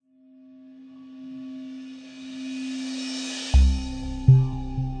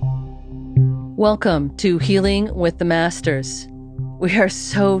Welcome to Healing with the Masters. We are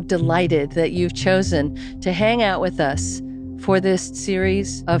so delighted that you've chosen to hang out with us for this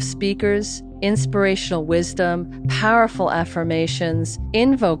series of speakers, inspirational wisdom, powerful affirmations,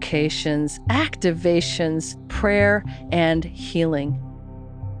 invocations, activations, prayer, and healing.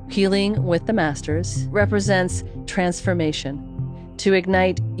 Healing with the Masters represents transformation, to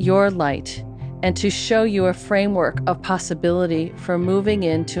ignite your light and to show you a framework of possibility for moving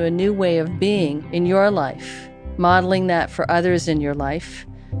into a new way of being in your life, modeling that for others in your life,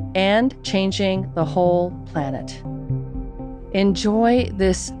 and changing the whole planet. Enjoy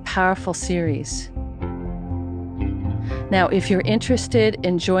this powerful series. Now, if you're interested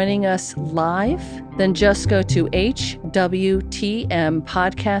in joining us live, then just go to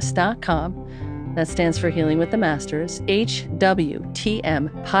hwtmpodcast.com. That stands for Healing with the Masters,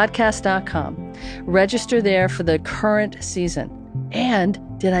 hwtmpodcast.com. Register there for the current season. And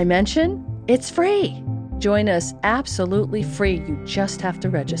did I mention? It's free. Join us absolutely free. You just have to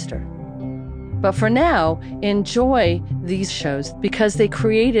register. But for now, enjoy these shows because they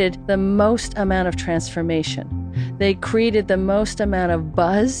created the most amount of transformation. They created the most amount of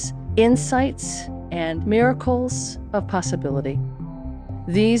buzz, insights, and miracles of possibility.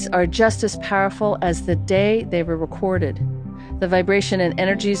 These are just as powerful as the day they were recorded. The vibration and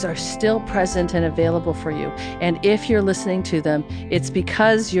energies are still present and available for you. And if you're listening to them, it's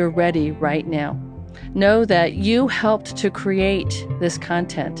because you're ready right now. Know that you helped to create this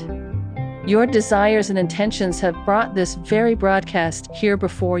content. Your desires and intentions have brought this very broadcast here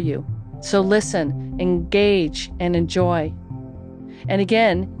before you. So listen, engage, and enjoy. And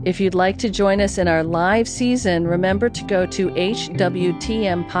again, if you'd like to join us in our live season, remember to go to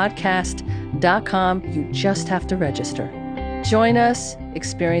hwtmpodcast.com. You just have to register. Join us,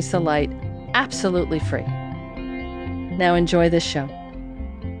 experience the light, absolutely free. Now enjoy this show.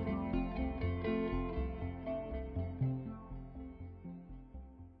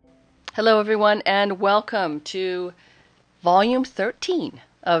 Hello, everyone, and welcome to Volume 13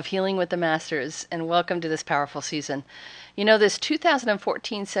 of Healing with the Masters, and welcome to this powerful season. You know, this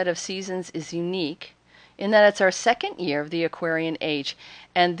 2014 set of seasons is unique in that it's our second year of the Aquarian Age,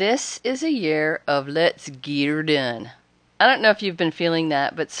 and this is a year of let's get her done. I don't know if you've been feeling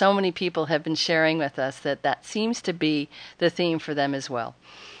that, but so many people have been sharing with us that that seems to be the theme for them as well.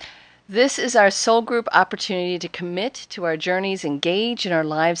 This is our soul group opportunity to commit to our journeys, engage in our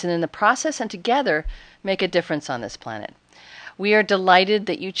lives, and in the process and together make a difference on this planet. We are delighted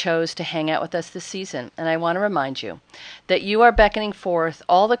that you chose to hang out with us this season, and I want to remind you that you are beckoning forth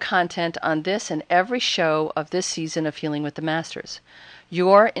all the content on this and every show of this season of Healing with the Masters.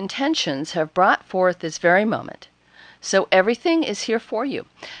 Your intentions have brought forth this very moment, so everything is here for you.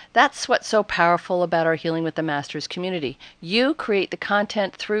 That's what's so powerful about our Healing with the Masters community. You create the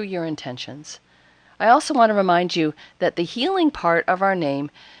content through your intentions. I also want to remind you that the healing part of our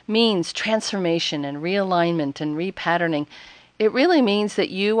name means transformation and realignment and repatterning. It really means that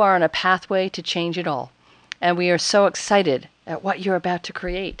you are on a pathway to change it all, and we are so excited at what you're about to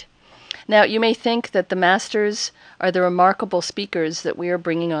create. Now, you may think that the Masters are the remarkable speakers that we are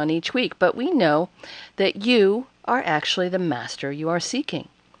bringing on each week, but we know that you are actually the Master you are seeking.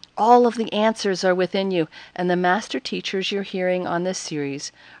 All of the answers are within you, and the Master teachers you're hearing on this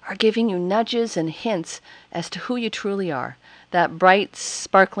series are giving you nudges and hints as to who you truly are, that bright,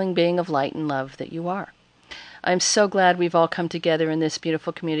 sparkling being of light and love that you are. I'm so glad we've all come together in this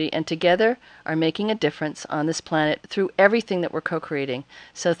beautiful community and together are making a difference on this planet through everything that we're co-creating.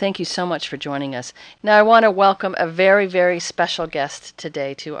 So thank you so much for joining us. Now I want to welcome a very, very special guest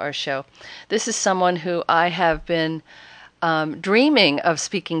today to our show. This is someone who I have been dreaming of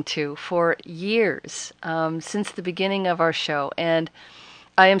speaking to for years, since the beginning of our show. And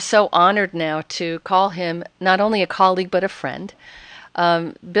I am so honored now to call him not only a colleague but a friend.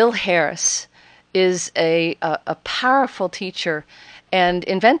 Bill Harris is a powerful teacher and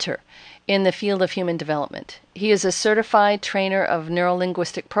inventor in the field of human development. He is a certified trainer of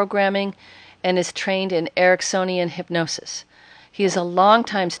neuro-linguistic programming and is trained in Ericksonian hypnosis. He is a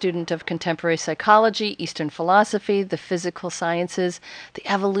longtime student of contemporary psychology, Eastern philosophy, the physical sciences, the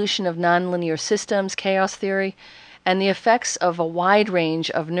evolution of nonlinear systems, chaos theory, and the effects of a wide range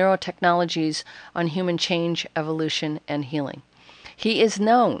of neurotechnologies on human change, evolution, and healing. He is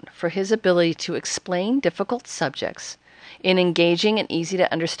known for his ability to explain difficult subjects in engaging and easy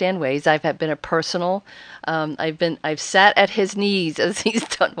to understand ways. I've been a personal, I've sat at his knees as he's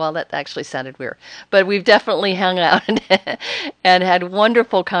done. Well, that actually sounded weird, but we've definitely hung out and had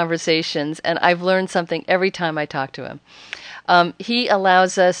wonderful conversations. And I've learned something every time I talk to him. He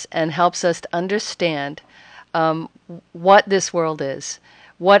allows us and helps us to understand what this world is.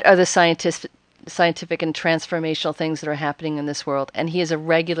 What are the scientific and transformational things that are happening in this world. And he is a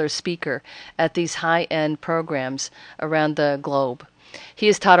regular speaker at these high-end programs around the globe. He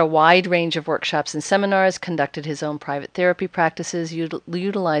has taught a wide range of workshops and seminars, conducted his own private therapy practices,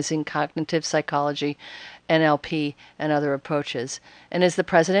 utilizing cognitive psychology, NLP, and other approaches, and is the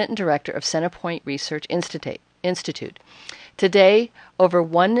president and director of Centerpoint Research Institute. Today, over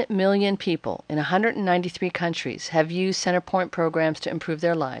 1 million people in 193 countries have used Centerpoint programs to improve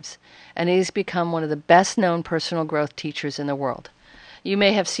their lives, and he has become one of the best-known personal growth teachers in the world. You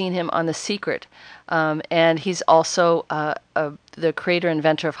may have seen him on The Secret, and he's also the creator and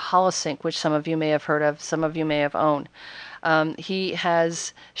inventor of Holosync, which some of you may have heard of, some of you may have owned. He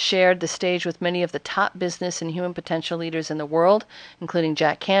has shared the stage with many of the top business and human potential leaders in the world, including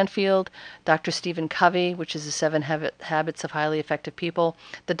Jack Canfield, Dr. Stephen Covey, which is the 7 Habits of Highly Effective People,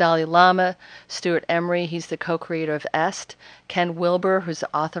 the Dalai Lama, Stuart Emery, he's the co-creator of EST, Ken Wilber, who's the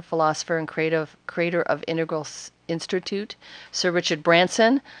author, philosopher, and creator of Integral Institute, Sir Richard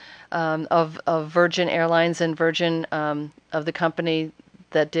Branson, of Virgin Airlines and Virgin, of the company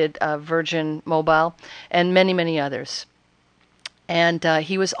that did Virgin Mobile, and many, many others. And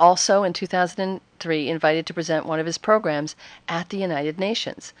he was also, in 2003, invited to present one of his programs at the United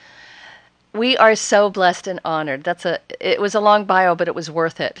Nations. We are so blessed and honored. It was a long bio, but it was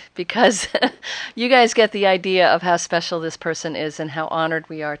worth it, because you guys get the idea of how special this person is and how honored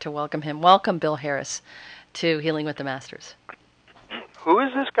we are to welcome him. Welcome, Bill Harris, to Healing with the Masters. Who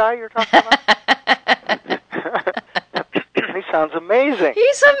is this guy you're talking about? He sounds amazing.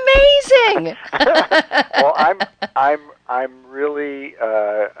 He's amazing. Well, I'm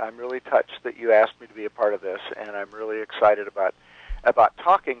really touched that you asked me to be a part of this, and I'm really excited about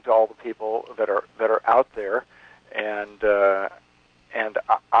talking to all the people that are out there, and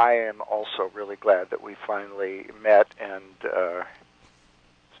I am also really glad that we finally met, and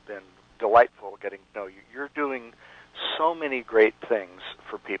it's been delightful getting to know you. You're doing so many great things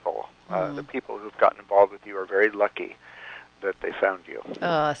for people. The people who've gotten involved with you are very lucky that they found you.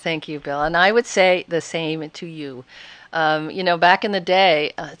 Oh, thank you, Bill. And I would say the same to you. Back in the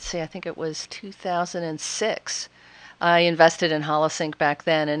day, let's see, I think it was 2006, I invested in Holosync back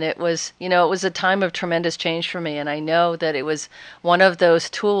then, and it was a time of tremendous change for me, and I know that it was one of those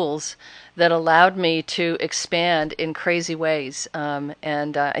tools that allowed me to expand in crazy ways,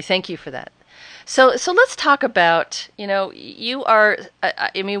 and I thank you for that. So let's talk about, you are,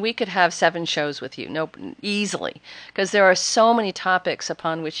 we could have 7 shows with you, easily, because there are so many topics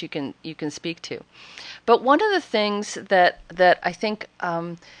upon which you can speak to. But one of the things that I think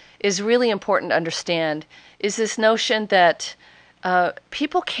is really important to understand is this notion that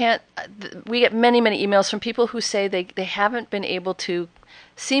people can't, we get many, many emails from people who say they haven't been able to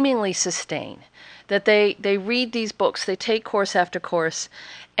seemingly sustain, that they read these books, they take course after course,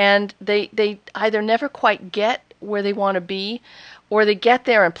 and they either never quite get where they want to be, or they get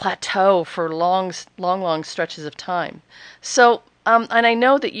there and plateau for long stretches of time. So, and I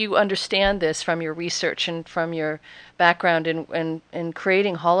know that you understand this from your research and from your background in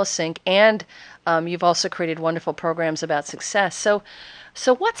creating Holosync, and you've also created wonderful programs about success. So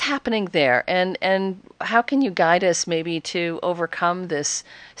what's happening there, and how can you guide us maybe to overcome this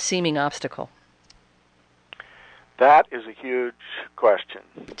seeming obstacle? That is a huge question.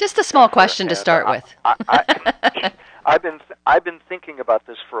 Just a small question to start with. I've been thinking about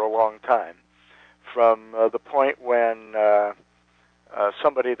this for a long time, from the point when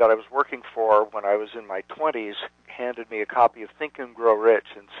somebody that I was working for when I was in my 20s handed me a copy of Think and Grow Rich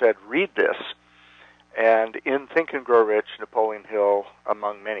and said, "Read this." And in Think and Grow Rich, Napoleon Hill,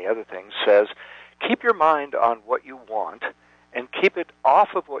 among many other things, says, "Keep your mind on what you want and keep it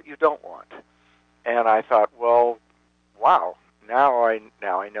off of what you don't want." And I thought, well, wow, now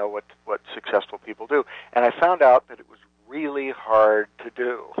I know what successful people do. And I found out that it was really hard to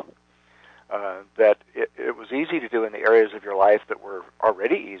do. That it was easy to do in the areas of your life that were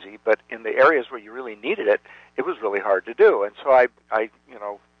already easy, but in the areas where you really needed it, it was really hard to do. And so I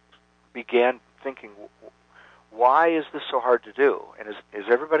began thinking, why is this so hard to do? And is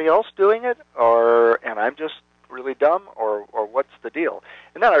everybody else doing it, and I'm just really dumb, or what's the deal?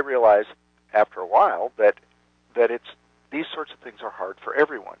 And then I realized after a while that it's these sorts of things are hard for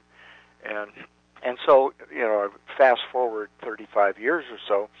everyone. And so, fast forward 35 years or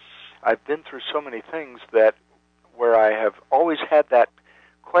so, I've been through so many things where I have always had that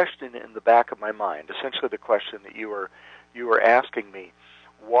question in the back of my mind, essentially the question that you were asking me.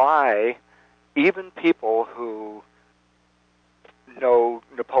 Why even people who know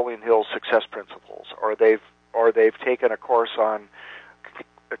Napoleon Hill's success principles, or they've taken a course on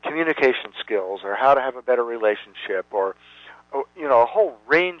communication skills, or how to have a better relationship, or a whole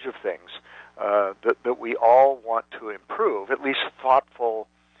range of things, that we all want to improve, at least thoughtful,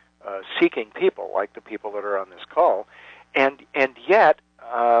 seeking people like the people that are on this call, and yet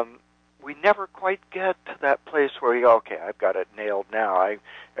we never quite get to that place where you go, okay, I've got it nailed now.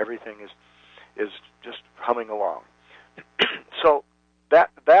 Everything is just humming along. So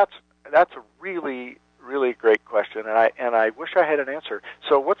that's a really great question, and I wish I had an answer.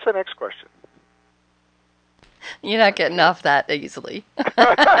 So what's the next question? You're not getting off that easily.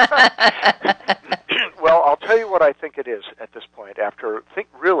 Well, I'll tell you what I think it is at this point.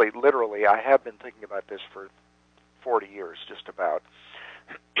 Literally, I have been thinking about this for 40 years, just about,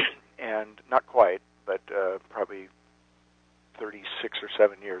 and not quite, but probably 36 or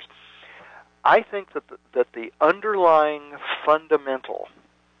 7 years. I think that the underlying fundamental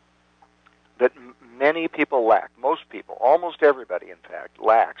that many people lack, most people, almost everybody, in fact,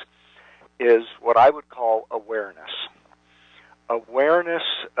 lacks, is what I would call awareness. Awareness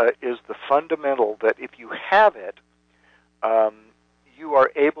is the fundamental that if you have it, you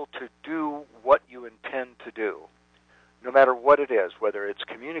are able to do what you intend to do, no matter what it is, whether it's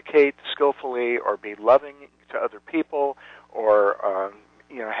communicate skillfully or be loving to other people or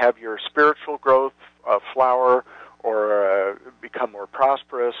have your spiritual growth flower or become more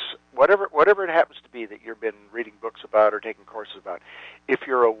prosperous, whatever it happens to be that you've been reading books about or taking courses about. If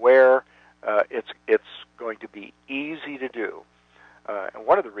you're aware, it's going to be easy to do. And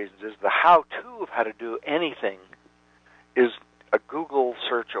one of the reasons is the how-to of how to do anything is a Google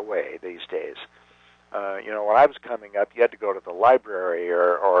search away these days. When I was coming up, you had to go to the library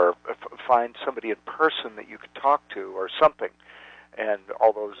or find somebody in person that you could talk to or something, and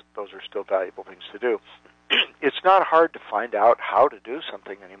all those are still valuable things to do. It's not hard to find out how to do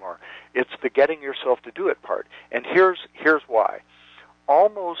something anymore. It's the getting yourself to do it part. And here's why.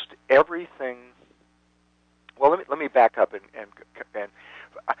 Almost everything. Well, let me back up and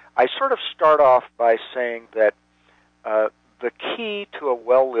I sort of start off by saying that the key to a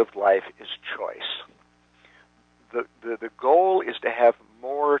well-lived life is choice. The goal is to have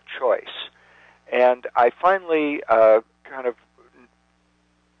more choice, and I finally kind of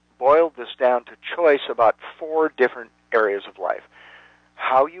boiled this down to choice about 4 different areas of life: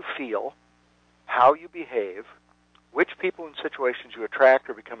 how you feel, how you behave, which people and situations you attract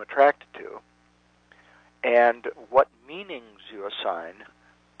or become attracted to, and what meanings you assign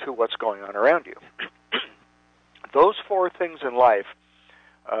to what's going on around you. Those 4 things in life,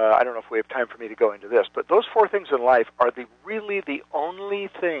 I don't know if we have time for me to go into this, but those 4 things in life are really the only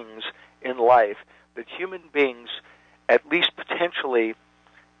things in life that human beings, at least potentially,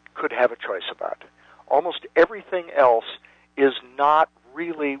 could have a choice about. Almost everything else is not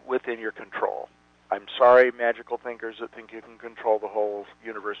really within your control. I'm sorry, magical thinkers that think you can control the whole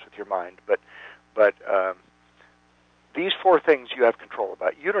universe with your mind, but these 4 things you have control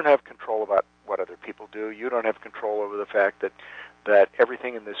about. You don't have control about what other people do. You don't have control over the fact that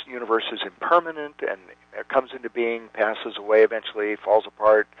everything in this universe is impermanent and comes into being, passes away eventually, falls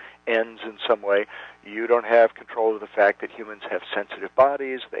apart, ends in some way. You don't have control over the fact that humans have sensitive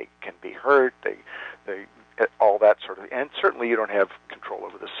bodies. They can be hurt. They all that sort of, and certainly you don't have control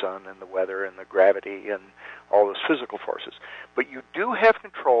over the sun and the weather and the gravity and all those physical forces. But you do have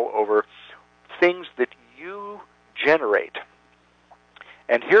control over things that you generate.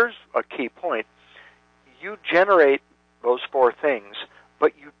 And here's a key point. You generate those 4 things,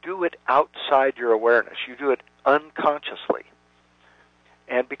 but you do it outside your awareness. You do it unconsciously.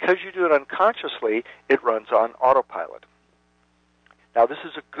 And because you do it unconsciously, it runs on autopilot. Now, this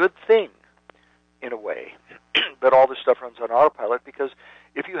is a good thing, in a way, that all this stuff runs on autopilot, because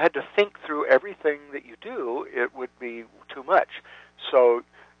if you had to think through everything that you do, it would be too much. So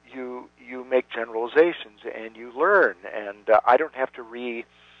you make generalizations and you learn, and I don't have to meet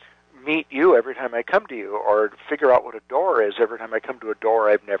you every time I come to you, or figure out what a door is every time I come to a door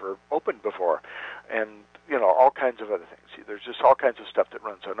I've never opened before, and all kinds of other things. There's just all kinds of stuff that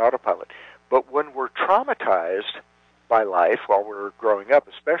runs on autopilot. But when we're traumatized by life while we're growing up,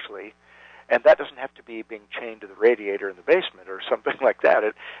 especially, and that doesn't have to be being chained to the radiator in the basement or something like that.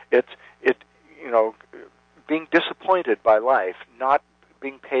 It's being disappointed by life, not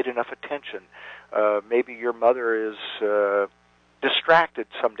being paid enough attention. Maybe your mother is distracted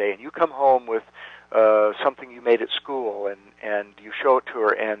someday, and you come home with something you made at school, and you show it to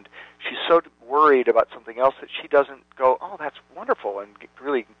her, and she's so worried about something else that she doesn't go, oh, that's wonderful, and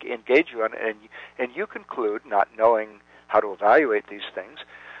really engage you on it, and you conclude, not knowing how to evaluate these things,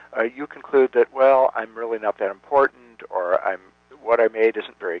 you conclude that, well, I'm really not that important, or what I made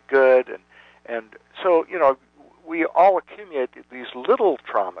isn't very good, and so we all accumulate these little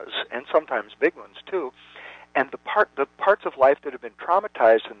traumas, and sometimes big ones too. And the parts of life that have been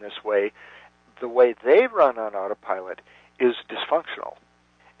traumatized in this way the way they run on autopilot is dysfunctional,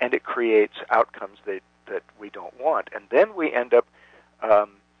 and it creates outcomes that we don't want. And then we end up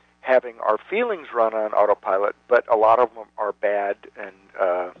having our feelings run on autopilot, but a lot of them are bad and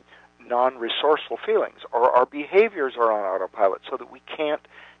non-resourceful feelings, or our behaviors are on autopilot so that we can't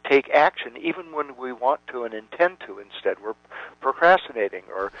take action even when we want to and intend to. Instead, we're procrastinating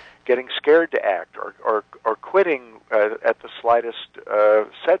or getting scared to act or quitting at the slightest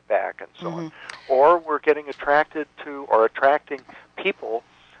setback and so on. Or we're getting attracted to or attracting people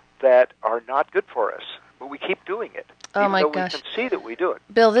that are not good for us, but we keep doing it. Oh even my though gosh. We can see that we do it.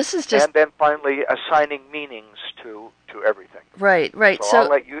 Bill, this is just... And then finally assigning meanings to everything. Right.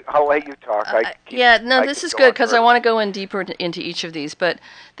 So I'll let you talk. This is good because I want to go in deeper into each of these. But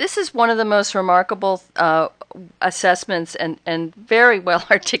this is one of the most remarkable assessments and very well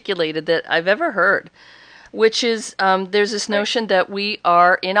articulated that I've ever heard, which is there's this notion that we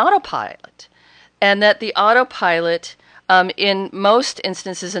are in autopilot, and that the autopilot, in most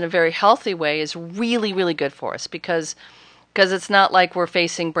instances in a very healthy way, is really, really good for us because it's not like we're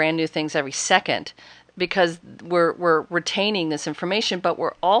facing brand new things every second, because we're retaining this information, but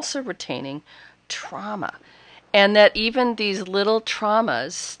we're also retaining trauma. And that even these little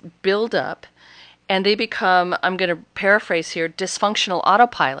traumas build up and they become, I'm going to paraphrase here, dysfunctional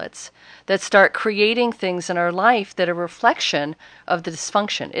autopilots that start creating things in our life that are a reflection of the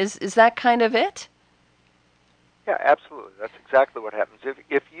dysfunction. Is that kind of it? Yeah, absolutely. That's exactly what happens.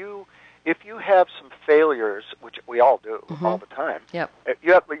 If you have some failures, which we all do all the time, Yep.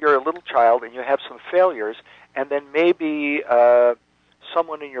 You're a little child and you have some failures, and then maybe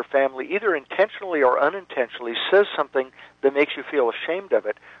someone in your family, either intentionally or unintentionally, says something that makes you feel ashamed of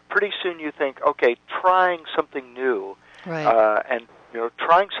it. Pretty soon you think, okay, trying something new, right. and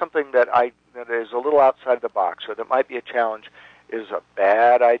trying something that is a little outside the box or that might be a challenge is a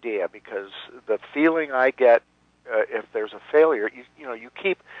bad idea, because the feeling I get if there's a failure, you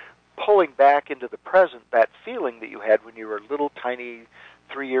keep pulling back into the present that feeling that you had when you were little tiny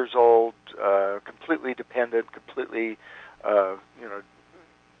 3 years old, completely dependent, completely, you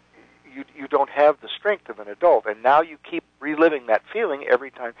don't have the strength of an adult, and now you keep reliving that feeling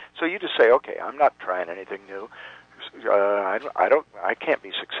every time. So you just say, okay, I'm not trying anything new. I can't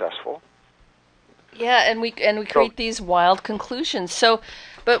be successful. Yeah, and we create these wild conclusions. So,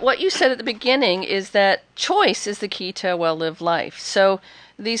 but what you said at the beginning is that choice is the key to a well-lived life. So,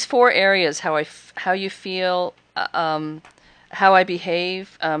 these four areas: how you feel, how I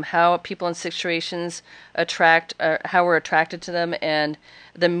behave, how people in situations attract, how we're attracted to them, and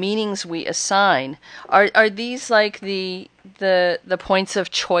the meanings we assign. Are these like the points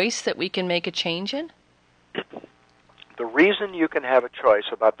of choice that we can make a change in? The reason you can have a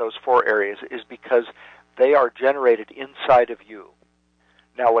choice about those four areas is because they are generated inside of you.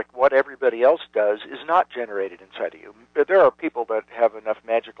 Now, like what everybody else does is not generated inside of you. There are people that have enough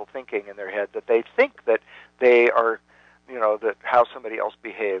magical thinking in their head that they think that they are, that how somebody else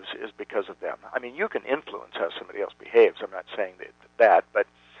behaves is because of them. I mean, you can influence how somebody else behaves. I'm not saying that, but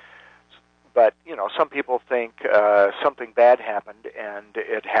some people think something bad happened, and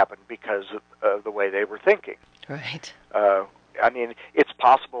it happened because of the way they were thinking. Right. I mean, it's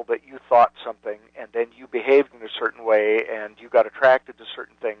possible that you thought something, and then you behaved in a certain way, and you got attracted to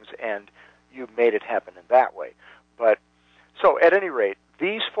certain things, and you made it happen in that way. But so, at any rate,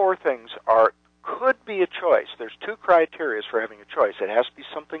 these four things could be a choice. There's two criteria for having a choice. It has to be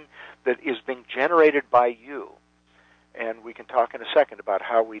something that is being generated by you. And we can talk in a second about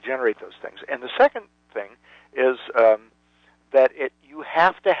how we generate those things. And the second thing is that you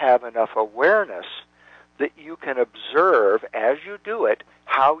have to have enough awareness that you can observe as you do it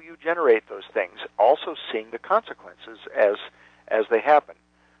how you generate those things, also seeing the consequences as they happen.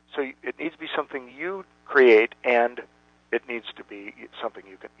 So it needs to be something you create, and it needs to be something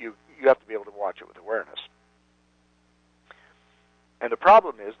you have to be able to watch it with awareness. And the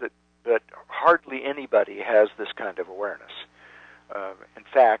problem is that hardly anybody has this kind of awareness. In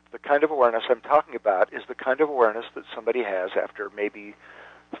fact, the kind of awareness I'm talking about is the kind of awareness that somebody has after maybe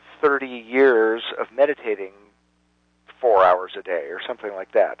 30 years of meditating 4 hours a day or something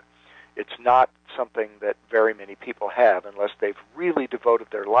like that. It's not something that very many people have unless they've really devoted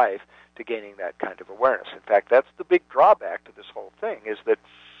their life to gaining that kind of awareness. In fact, that's the big drawback to this whole thing, is that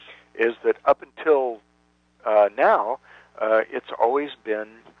up until now, it's always been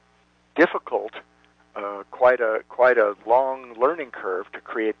difficult, quite a long learning curve to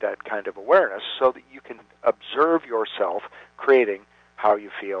create that kind of awareness so that you can observe yourself creating how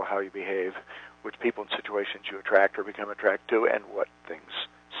you feel, how you behave, which people and situations you attract or become attracted to, and what things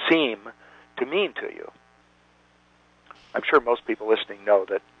seem to mean to you. I'm sure most people listening know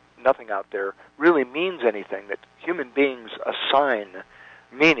that nothing out there really means anything, that human beings assign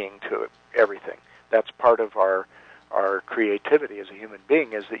meaning to everything. That's part of our creativity as a human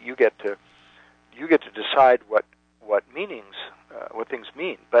being, is that you get to decide what meanings, what things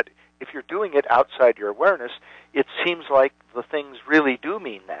mean. But if you're doing it outside your awareness, it seems like the things really do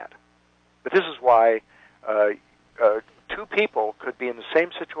mean that. But this is why two people could be in the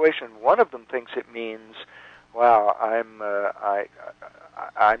same situation. One of them thinks it means, "Wow,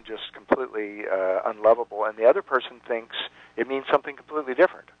 I'm just completely unlovable," and the other person thinks it means something completely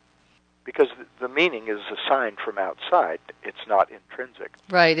different, because the meaning is assigned from outside. It's not intrinsic.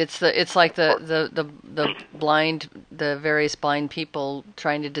 Right. It's like the blind, the various blind people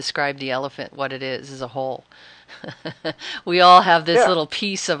trying to describe the elephant, what it is as a whole. We all have this little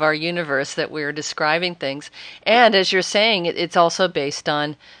piece of our universe that we're describing things, and as you're saying, it's also based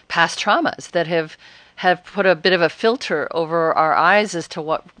on past traumas that have put a bit of a filter over our eyes as to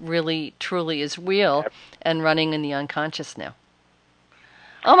what really truly is real and running in the unconscious now.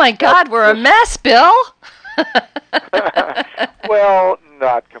 Oh my God, we're a mess, Bill! Well,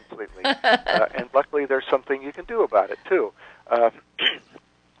 not completely. And luckily there's something you can do about it, too.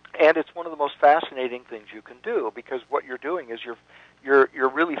 And it's one of the most fascinating things you can do, because what you're doing is you're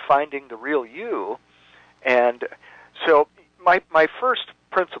really finding the real you. And so my first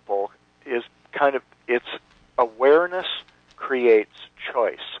principle is it's awareness creates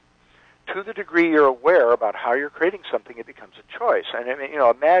choice. To the degree you're aware about how you're creating something, it becomes a choice. And I mean,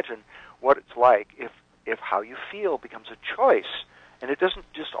 imagine what it's like if how you feel becomes a choice, and it doesn't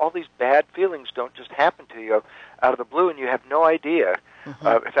just, all these bad feelings don't just happen to you out of the blue, and you have no idea.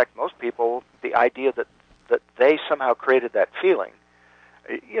 Mm-hmm. In fact, most people, the idea that they somehow created that feeling,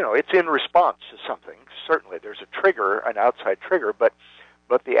 it's in response to something. Certainly, there's a trigger, an outside trigger, but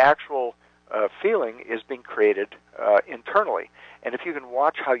the actual feeling is being created internally. And if you can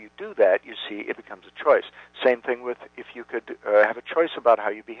watch how you do that, you see it becomes a choice. Same thing with if you could have a choice about how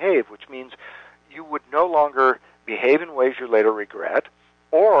you behave, which means you would no longer behave in ways you later regret,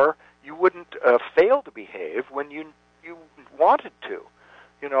 or you wouldn't fail to behave when you wanted to.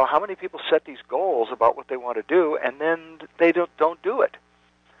 How many people set these goals about what they want to do, and then they don't do it?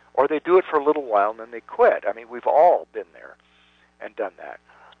 Or they do it for a little while, and then they quit. I mean, we've all been there and done that.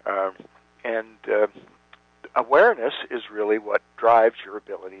 Awareness is really what drives your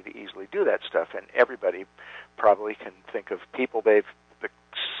ability to easily do that stuff. And everybody probably can think of people the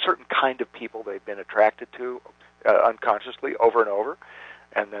certain kind of people they've been attracted to unconsciously over and over,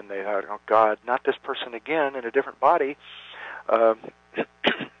 and then they thought, "Oh God, not this person again in a different body."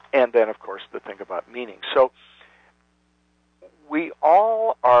 And then, of course, the thing about meaning. So we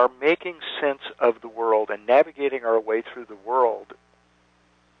all are making sense of the world and navigating our way through the world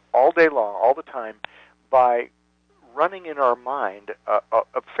all day long, all the time, by running in our mind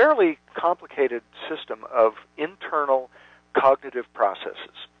a fairly complicated system of internal cognitive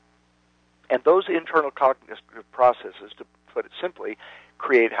processes. And those internal cognitive processes, to put it simply,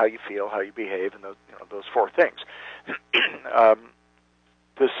 create how you feel, how you behave, and those four things.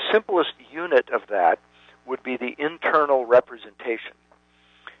 The simplest unit of that would be the internal representation.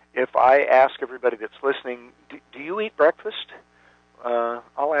 If I ask everybody that's listening, do you eat breakfast?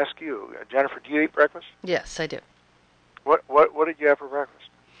 I'll ask you, Jennifer, do you eat breakfast? Yes, I do. What did you have for breakfast?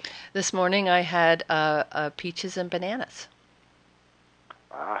 This morning I had peaches and bananas.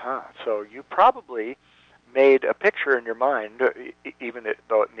 So you probably made a picture in your mind, even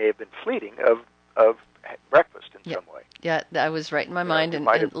though it may have been fleeting, of breakfast in some way. Yeah, that was right in my mind, and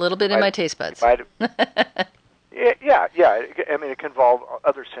a little bit in my taste buds. Yeah. I mean, it can involve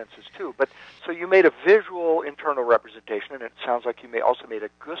other senses too. But so you made a visual internal representation, and it sounds like you also made a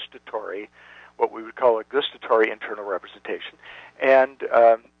gustatory, what we would call a gustatory internal representation. And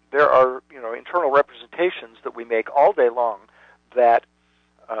there are internal representations that we make all day long that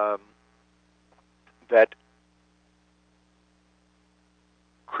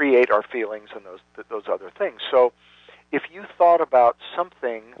create our feelings and those other things. So if you thought about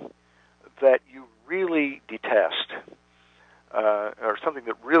something that you really detest, or something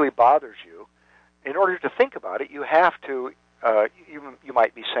that really bothers you, in order to think about it, you have to, you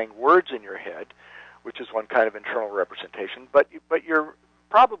might be saying words in your head, which is one kind of internal representation, but you're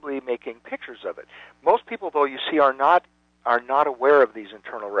probably making pictures of it. Most people, though, you see, are not aware of these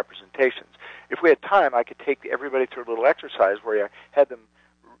internal representations. If we had time, I could take everybody through a little exercise where I had them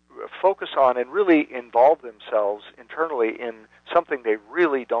focus on and really involve themselves internally in something they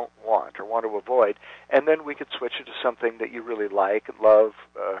really don't want or want to avoid, and then we could switch it to something that you really like and love,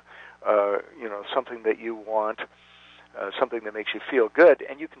 something that you want, something that makes you feel good,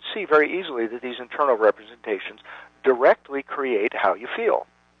 and you can see very easily that these internal representations directly create how you feel.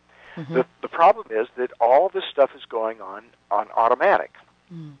 Mm-hmm. The problem is that all this stuff is going on automatic.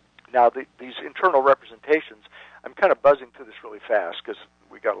 Mm. Now, these internal representations, I'm kind of buzzing through this really fast because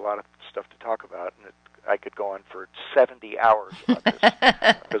we got a lot of stuff to talk about, and I could go on for 70 hours about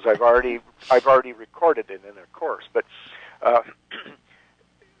this because I've already recorded it in a course. But uh,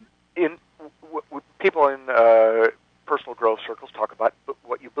 people in personal growth circles talk about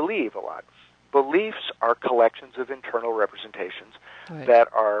what you believe a lot. Beliefs are collections of internal representations Right. that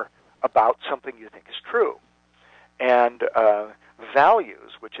are about something you think is true, and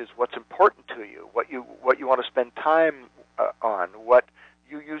values, which is what's important to you, what you want to spend time on, what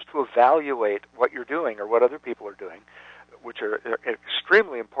you use to evaluate what you're doing or what other people are doing, which are an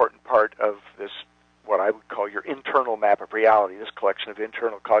extremely important part of this, what I would call your internal map of reality, this collection of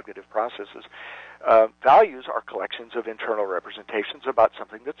internal cognitive processes. Values are collections of internal representations about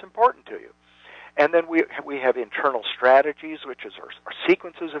something that's important to you. And then we have internal strategies, which is our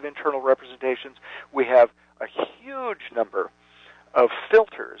sequences of internal representations. We have a huge number of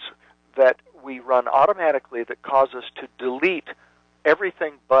filters that we run automatically that cause us to delete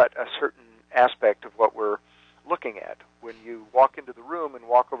everything but a certain aspect of what we're looking at. When you walk into the room and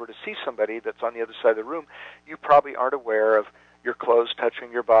walk over to see somebody that's on the other side of the room, you probably aren't aware of your clothes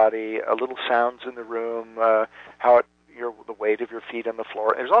touching your body, little sounds in the room, the weight of your feet on the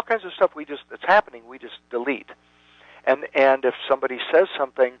floor. There's all kinds of stuff that's happening. We just delete. And if somebody says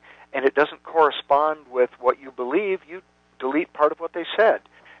something and it doesn't correspond with what you believe, you delete part of what they said.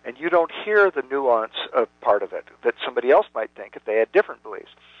 And you don't hear the nuance of part of it that somebody else might think if they had different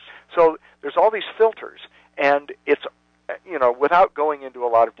beliefs. So there's all these filters, and it's, without going into a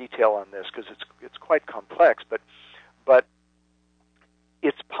lot of detail on this because it's quite complex, but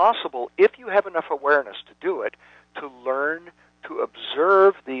it's possible, if you have enough awareness to do it, to learn to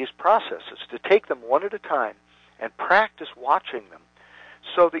observe these processes, to take them one at a time and practice watching them,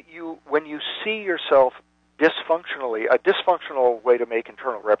 so that when you see yourself dysfunctionally, a dysfunctional way to make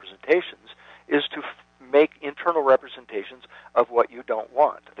internal representations is to make internal representations of what you don't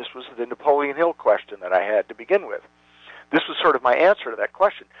want. This was the Napoleon Hill question that I had to begin with. This was sort of my answer to that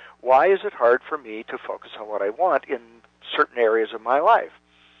question. Why is it hard for me to focus on what I want in certain areas of my life?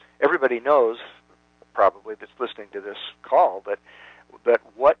 Everybody knows, probably, that's listening to this call, that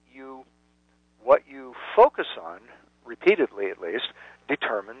what you focus on, repeatedly at least,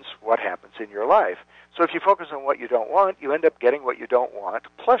 determines what happens in your life. So if you focus on what you don't want, you end up getting what you don't want,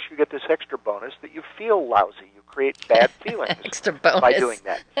 plus you get this extra bonus that you feel lousy. You create bad feelings extra bonus by doing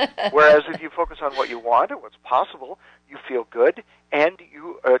that. Whereas if you focus on what you want and what's possible, you feel good, and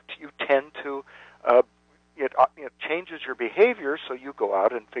you tend to, it changes your behavior, so you go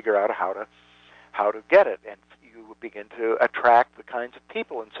out and figure out how to get it, and you begin to attract the kinds of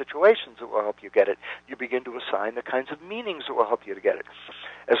people and situations that will help you get it. You begin to assign the kinds of meanings that will help you to get it.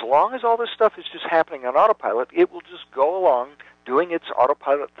 As long as all this stuff is just happening on autopilot, it will just go along doing its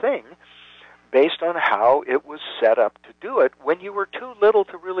autopilot thing based on how it was set up to do it when you were too little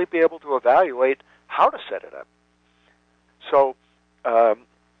to really be able to evaluate how to set it up. So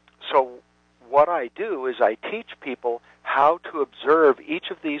what I do is I teach people how to observe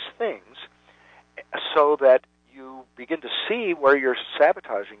each of these things so that you begin to see where you're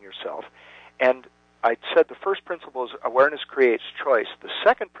sabotaging yourself. And I said the first principle is awareness creates choice. The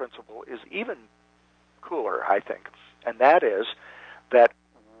second principle is even cooler, I think, and that is that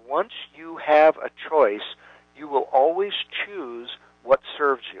once you have a choice, you will always choose what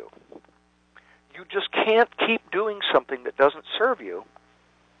serves you. You just can't keep doing something that doesn't serve you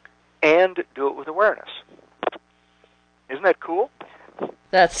and do it with awareness. Isn't that cool?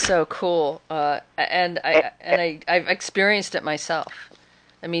 That's so cool, and I've experienced it myself.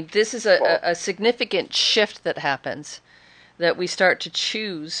 I mean, this is a significant shift that happens, that we start to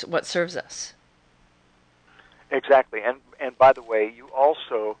choose what serves us. Exactly, and by the way, you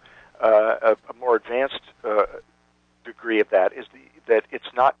also a more advanced degree of that is that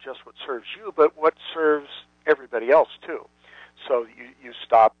it's not just what serves you, but what serves everybody else too. So you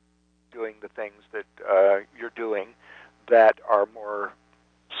stop doing the things that you're doing that are more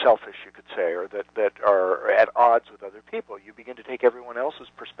selfish, you could say, or that are at odds with other people. You begin to take everyone else's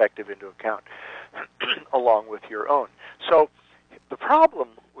perspective into account along with your own. So the problem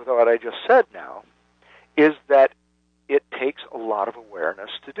with what I just said now is that it takes a lot of awareness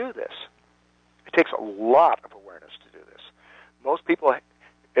to do this. It takes a lot of awareness to do this. Most people,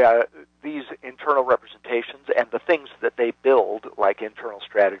 these internal representations and the things that they build, like internal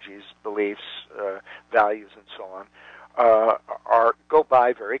strategies, beliefs, values, and so on, go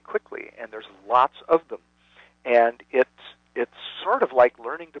by very quickly, and there's lots of them. And it's sort of like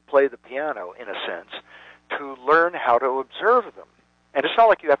learning to play the piano, in a sense, to learn how to observe them. And it's not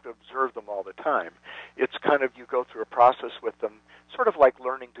like you have to observe them all the time. It's kind of you go through a process with them, sort of like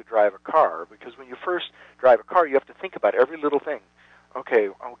learning to drive a car, because when you first drive a car, you have to think about every little thing. Okay,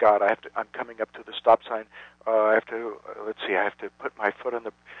 oh God, I'm coming up to the stop sign. I have to, I have to put my foot on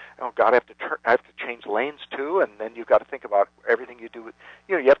the, oh God, I have to change lanes too, and then you've got to think about everything you do.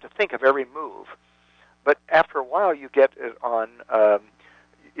 You have to think of every move. But after a while, you get it on,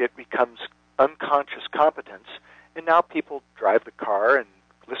 it becomes unconscious competence, and now people drive the car and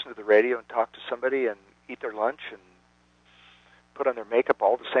listen to the radio and talk to somebody and eat their lunch and put on their makeup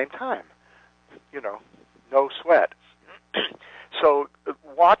all at the same time. No sweat. So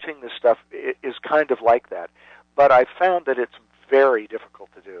watching this stuff is kind of like that. But I found that it's very difficult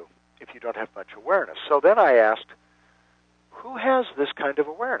to do if you don't have much awareness. So then I asked, who has this kind of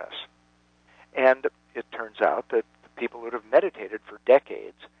awareness? And it turns out that the people who have meditated for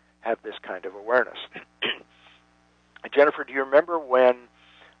decades have this kind of awareness. Jennifer, do you remember when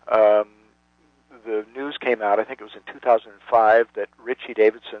the news came out, I think it was in 2005, that Richie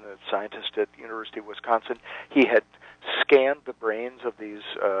Davidson, a scientist at the University of Wisconsin, he had scanned the brains of these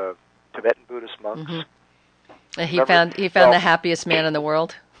Tibetan Buddhist monks? Mm-hmm. He found the happiest man in the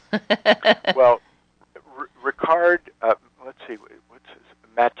world. Well, Ricard, let's see,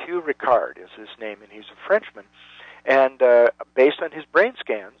 Mathieu Ricard is his name, and he's a Frenchman. And based on his brain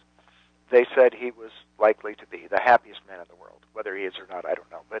scans, they said he was likely to be the happiest man in the world. Whether he is or not, I don't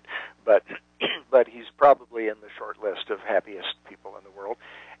know. But he's probably in the short list of happiest people in the world.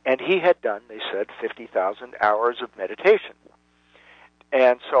 And he had done, they said, 50,000 hours of meditation.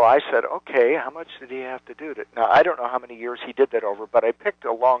 And so I said, okay, how much did he have to do? Now, I don't know how many years he did that over, but I picked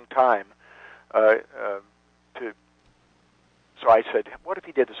a long time So I said, what if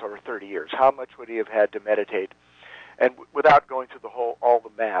he did this over 30 years? How much would he have had to meditate? And without going through all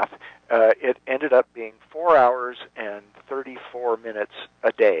the math, it ended up being 4 hours and 34 minutes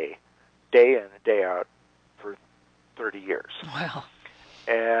a day in and day out, for 30 years. Wow.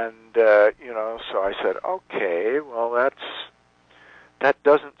 And, so I said, okay, well, that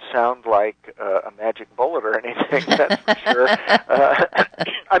doesn't sound like a magic bullet or anything, that's for sure.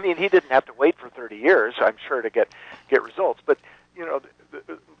 I mean, he didn't have to wait for 30 years, I'm sure, to get results. But,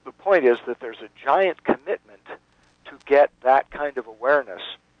 the point is that there's a giant commitment to get that kind of awareness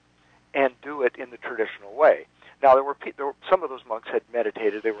and do it in the traditional way. Now, there were some of those monks had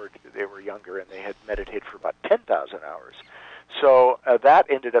meditated. They were younger, and they had meditated for about 10,000 hours. So that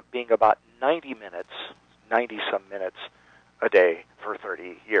ended up being about 90-some minutes a day for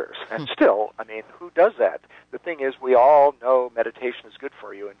 30 years. And still, I mean, who does that? The thing is, we all know meditation is good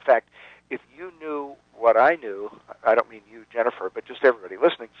for you. In fact, if you knew what I knew, I don't mean you, Jennifer, but just everybody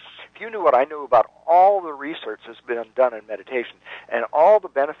listening, if you knew what I knew about all the research that's been done in meditation and all the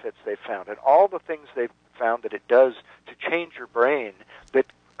benefits they've found and all the things they've found that it does to change your brain that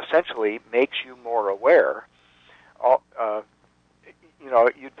essentially makes you more aware,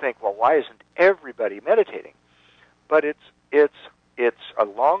 you'd think, well, why isn't everybody meditating? But it's a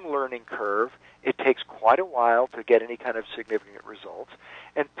long learning curve. It takes quite a while to get any kind of significant results.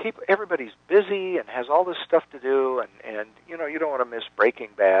 And everybody's busy and has all this stuff to do, and you don't want to miss Breaking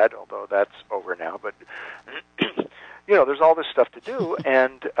Bad, although that's over now. But there's all this stuff to do,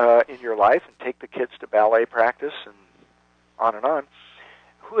 and in your life, and take the kids to ballet practice, and on and on.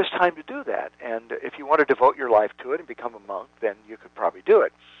 Who has time to do that? And if you want to devote your life to it and become a monk, then you could probably do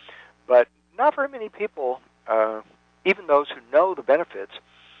it. But not very many people, even those who know the benefits,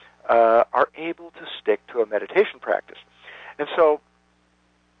 are able to stick to a meditation practice. And so,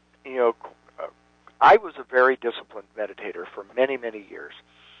 I was a very disciplined meditator for many, many years.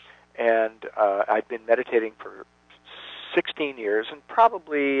 And I'd been meditating for 16 years and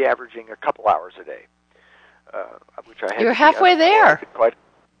probably averaging a couple hours a day, which I had. You're halfway there.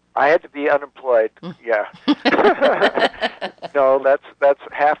 I had to be unemployed. Yeah. No, that's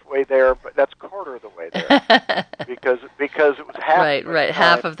halfway there, but that's quarter of the way there because it was half. Right,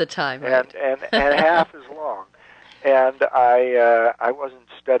 half of the time, right. And half as long. And I wasn't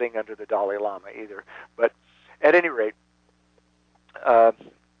studying under the Dalai Lama either. But at any rate,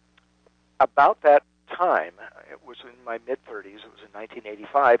 about that time, it was in my mid-30s, it was in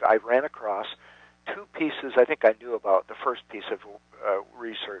 1985, I ran across two pieces. I think I knew about the first piece of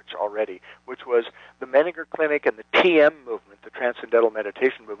research already, which was the Menninger Clinic and the TM movement, the Transcendental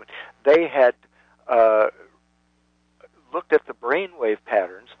Meditation movement. They had looked at the brainwave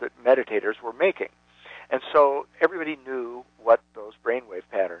patterns that meditators were making. And so everybody knew what those brainwave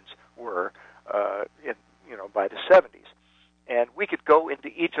patterns were by the 70s. And we could go into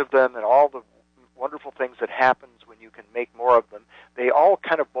each of them and all the wonderful things that happens when you can make more of them. They all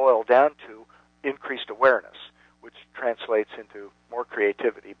kind of boil down to increased awareness. which translates into more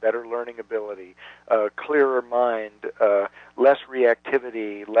creativity, better learning ability, clearer mind, less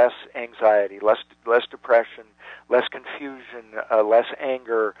reactivity, less anxiety, less depression, less confusion, less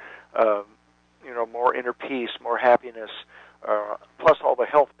anger, more inner peace, more happiness, plus all the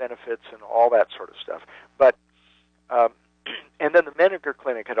health benefits and all that sort of stuff. But and then the Menninger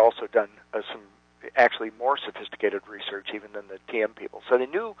Clinic had also done some actually more sophisticated research even than the TM people. So they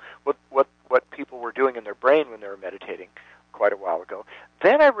knew what people were doing in their brain when they were meditating quite a while ago.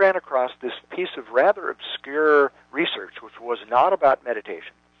 Then I ran across this piece of rather obscure research which was not about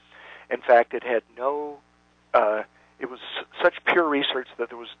meditation. In fact, it had no, it was such pure research that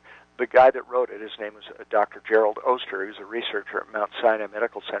there was, the guy that wrote it, his name was Dr. Gerald Oster. He was a researcher at Mount Sinai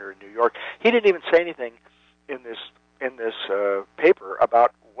Medical Center in New York. He didn't even say anything in this paper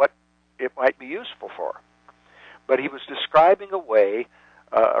about what it might be useful for. But he was describing a way,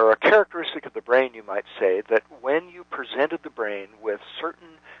 or a characteristic of the brain, you might say, that when you presented the brain with certain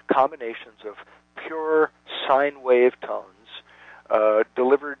combinations of pure sine wave tones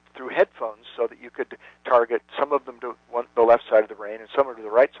delivered through headphones so that you could target some of them to the left side of the brain and some to the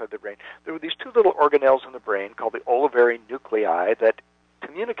right side of the brain, there were these two little organelles in the brain called the olivary nuclei that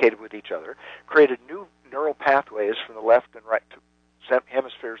communicated with each other, created new neural pathways from the left and right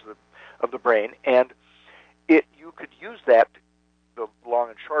hemispheres of the brain, and you could use that. The long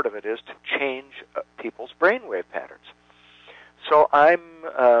and short of it is to change people's brainwave patterns. So I'm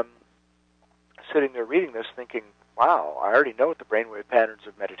sitting there reading this thinking, wow, I already know what the brainwave patterns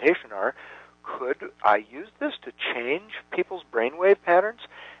of meditation are. Could I use this to change people's brainwave patterns,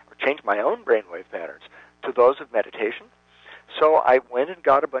 or change my own brainwave patterns to those of meditation? So I went and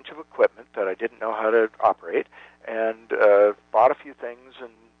got a bunch of equipment that I didn't know how to operate, and bought a few things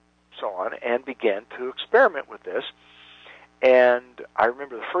and so on, and began to experiment with this. And I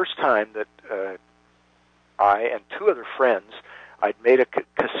remember the first time that I and two other friends, I'd made a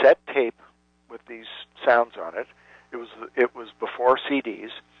cassette tape with these sounds on it. It was before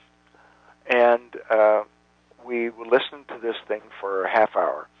CDs, and we were listening to this thing for a half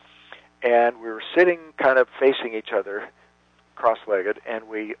hour. And we were sitting kind of facing each other, cross-legged, and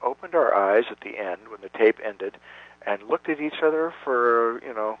we opened our eyes at the end when the tape ended and looked at each other for,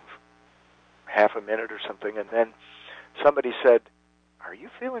 half a minute or something, and then somebody said, "Are you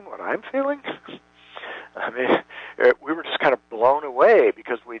feeling what I'm feeling?" I mean, we were just kind of blown away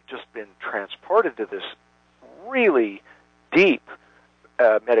because we'd just been transported to this really deep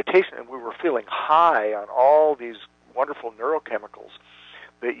meditation, and we were feeling high on all these wonderful neurochemicals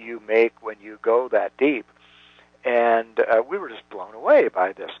that you make when you go that deep. And we were just blown away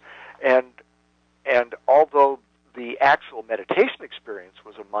by this. And although the actual meditation experience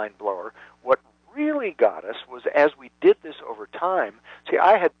was a mind blower, what really got us was as we did this over time. See,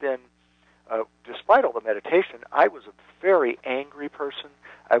 I had been, despite all the meditation, I was a very angry person.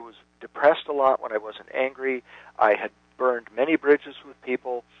 I was depressed a lot when I wasn't angry. I had burned many bridges with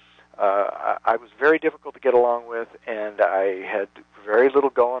people. I was very difficult to get along with, and I had very little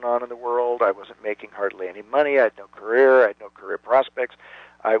going on in the world. I wasn't making hardly any money. I had no career. I had no career prospects.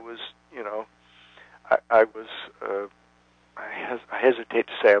 I was, I hesitate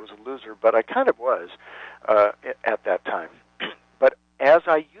to say I was a loser, but I kind of was at that time. But as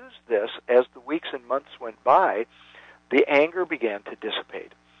I used this, as the weeks and months went by, the anger began to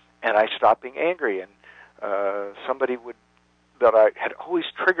dissipate, and I stopped being angry. And somebody that I had always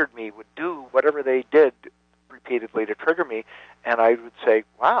triggered me would do whatever they did repeatedly to trigger me, and I would say,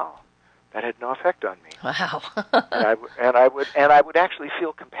 "Wow, that had no effect on me." Wow. and I would actually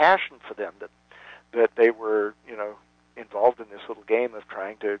feel compassion for them that they were, involved in this little game of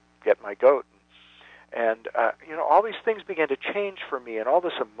trying to get my goat. And all these things began to change for me, and all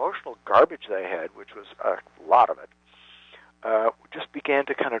this emotional garbage that I had, which was a lot of it, just began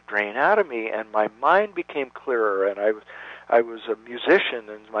to kind of drain out of me, and my mind became clearer, and I was a musician,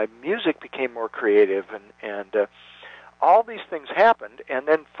 and my music became more creative, and all these things happened. And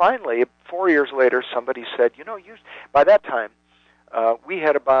then finally, 4 years later, somebody said, by that time, we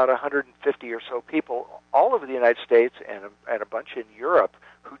had about 150 or so people all over the United States and a bunch in Europe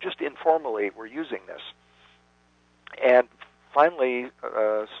who just informally were using this. And finally,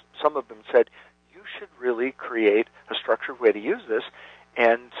 some of them said, "You should really create a structured way to use this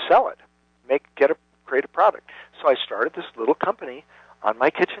and sell it, create a product." So I started this little company on my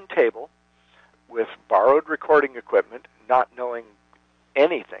kitchen table with borrowed recording equipment, not knowing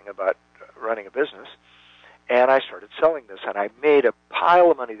anything about running a business. And I started selling this, and I made a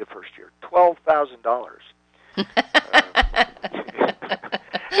pile of money the first year, $12,000.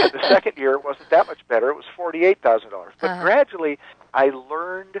 And the second year, it wasn't that much better. It was $48,000. But gradually, I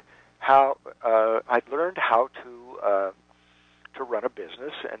learned how I'd learned how to run a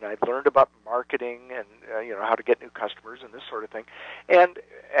business, and I'd learned about marketing and how to get new customers and this sort of thing. And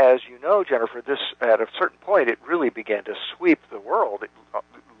as you know, Jennifer, this at a certain point it really began to sweep the world,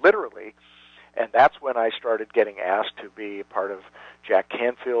 literally. And that's when I started getting asked to be part of Jack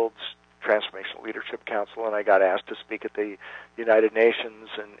Canfield's Transformational Leadership Council, and I got asked to speak at the United Nations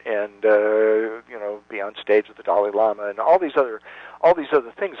and be on stage with the Dalai Lama and all these other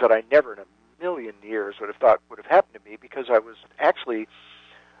things that I never in a million years would have thought would have happened to me, because I was actually,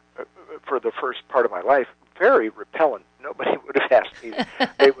 for the first part of my life, very repellent. Nobody would have asked me.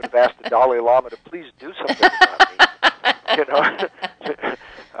 They would have asked the Dalai Lama to please do something about me.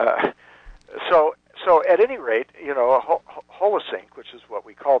 So at any rate, Holosync, which is what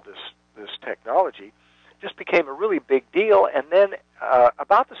we call this technology, just became a really big deal. And then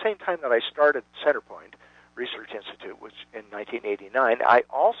about the same time that I started Centerpoint Research Institute, which in 1989, I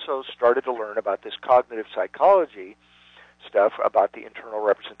also started to learn about this cognitive psychology stuff, about the internal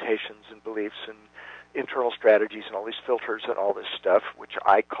representations and beliefs and internal strategies and all these filters and all this stuff, which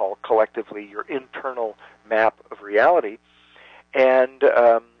I call collectively your internal map of reality. And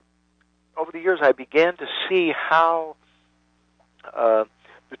over the years, I began to see how the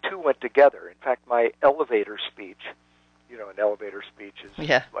two went together. In fact, my elevator speech, an elevator speech is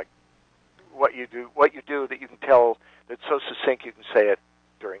like what you do that you can tell that's so succinct you can say it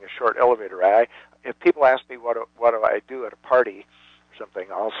during a short elevator ride. If people ask me what do I do at a party or something,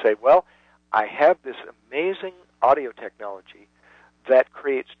 I'll say, well, I have this amazing audio technology that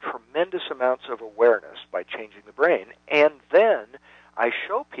creates tremendous amounts of awareness by changing the brain, and then I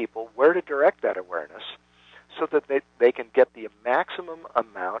show people where to direct that awareness so that they can get the maximum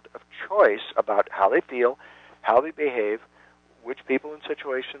amount of choice about how they feel, how they behave, which people and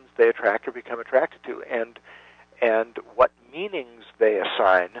situations they attract or become attracted to, and what meanings they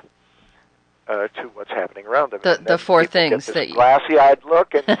assign to what's happening around them. The four things get this glassy-eyed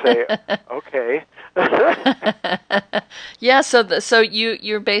look and say, okay. Yeah, so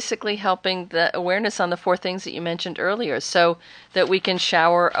you're basically helping the awareness on the four things that you mentioned earlier, so that we can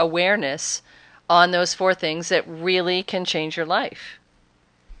shower awareness on those four things that really can change your life.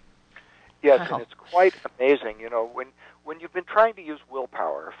 Yes, Wow. And it's quite amazing. When you've been trying to use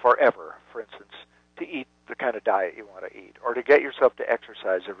willpower forever, for instance, to eat the kind of diet you want to eat, or to get yourself to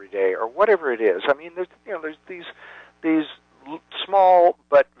exercise every day, or whatever it is. I mean, there's these small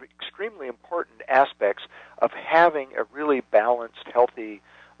but extremely important aspects of having a really balanced, healthy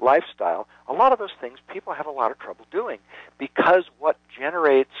lifestyle. A lot of those things people have a lot of trouble doing, because what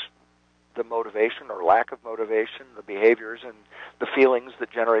generates the motivation or lack of motivation, the behaviors and the feelings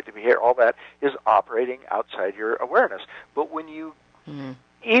that generate the behavior, all that is operating outside your awareness. But when you,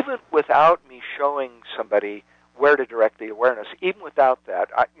 even without me showing somebody where to direct the awareness, even without that,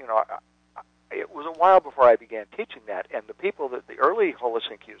 it was a while before I began teaching that, and the people that the early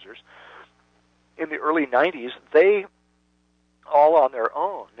Holosync users in the early 90s, they all on their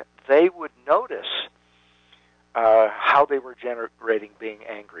own, they would notice how they were generating being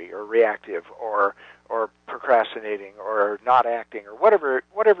angry or reactive or procrastinating or not acting or whatever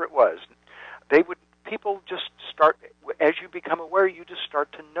it was. People just start, as you become aware, you just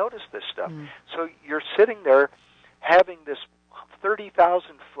start to notice this stuff. So you're sitting there having this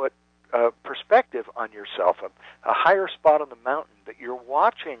 30,000-foot perspective on yourself, a higher spot on the mountain, that you're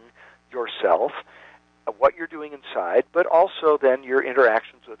watching yourself, what you're doing inside, but also then your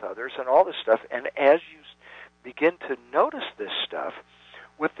interactions with others and all this stuff. And as you begin to notice this stuff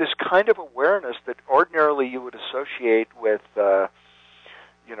with this kind of awareness that ordinarily you would associate with,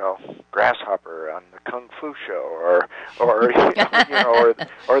 grasshopper on the Kung Fu show,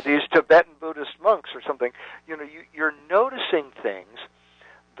 or these Tibetan Buddhist monks or something, you're noticing things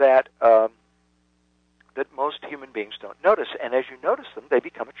that that most human beings don't notice. And as you notice them, they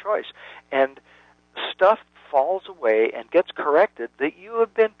become a choice, and stuff falls away and gets corrected that you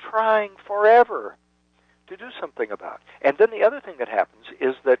have been trying forever to do something about. And then the other thing that happens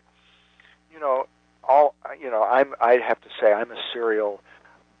is that, I have to say I'm a serial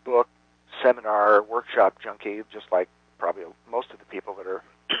book, seminar, workshop junkie, just like probably most of the people that are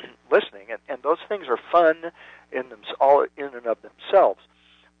listening. And those things are fun all in and of themselves.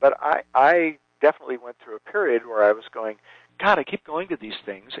 But I definitely went through a period where I was going, God, I keep going to these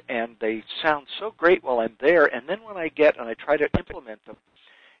things, and they sound so great while I'm there. And then when I try to implement them,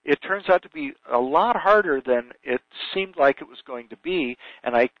 it turns out to be a lot harder than it seemed like it was going to be,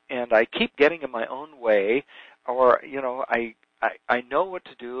 and I keep getting in my own way, or I know what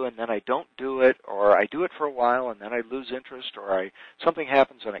to do and then I don't do it, or I do it for a while and then I lose interest, or something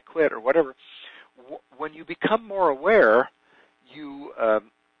happens and I quit, or whatever. When you become more aware, you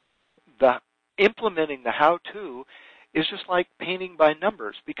implementing the how-to is just like painting by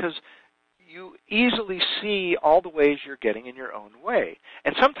numbers, because you easily see all the ways you're getting in your own way.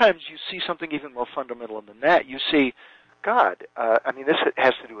 And sometimes you see something even more fundamental than that. You see, God, this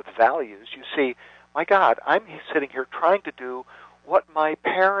has to do with values. You see, my God, I'm sitting here trying to do what my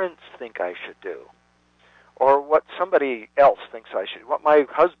parents think I should do, or what somebody else thinks I should, what my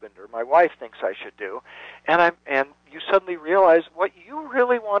husband or my wife thinks I should do, and you suddenly realize what you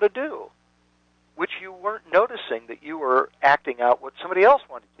really want to do, which you weren't noticing that you were acting out what somebody else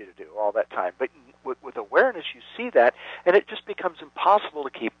wanted you to do all that time. But with awareness, you see that, and it just becomes impossible to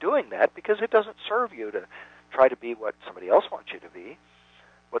keep doing that, because it doesn't serve you to try to be what somebody else wants you to be.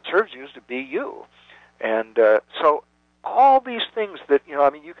 What serves you is to be you. And so all these things that,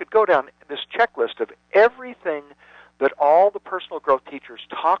 you could go down this checklist of everything that all the personal growth teachers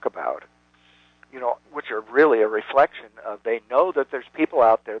talk about, which are really a reflection of, they know that there's people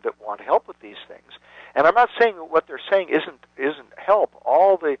out there that want help with these things. And I'm not saying that what they're saying isn't help.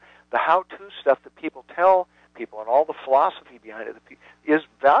 All the how-to stuff that people tell people and all the philosophy behind it is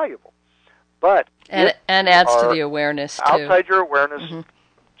valuable. But and adds to the awareness, too. Outside your awareness,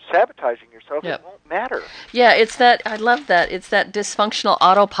 sabotaging yourself, Yep. It won't matter. Yeah, it's that, I love that. It's that dysfunctional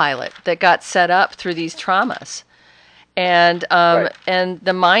autopilot that got set up through these traumas. And Right. and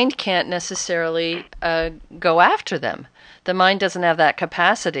the mind can't necessarily go after them. The mind doesn't have that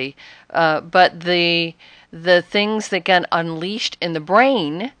capacity. But the things that get unleashed in the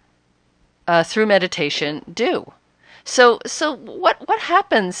brain through meditation do. So what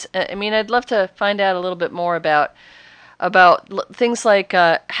happens? I'd love to find out a little bit more about things like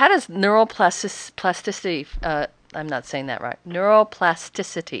how does neuroplasticity. I'm not saying that right.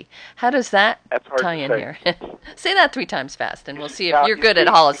 Neuroplasticity. How does that tie in here? Say that 3 times fast, and we'll see if you're good at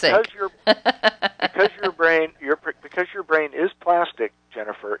holosync. Because your brain is plastic,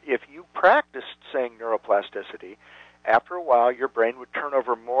 Jennifer. If you practiced saying neuroplasticity, after a while, your brain would turn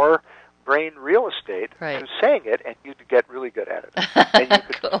over more brain real estate to saying it, and you'd get really good at it. And you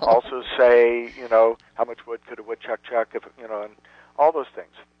could Cool. also say, how much wood could a woodchuck chuck, and all those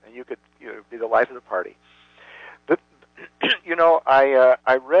things, and you could be the life of the party. But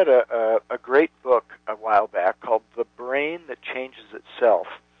I read a great book a while back called "The Brain That Changes Itself,"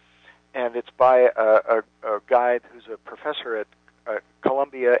 and it's by a guy who's a professor at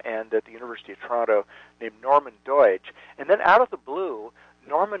Columbia and at the University of Toronto named Norman Doidge. And then out of the blue,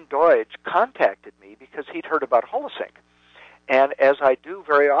 Norman Doidge contacted me because he'd heard about holosync. And as I do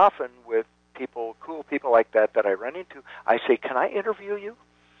very often with cool people like that I run into, I say, "Can I interview you?"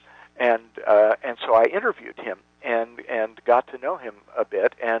 And so I interviewed him and got to know him a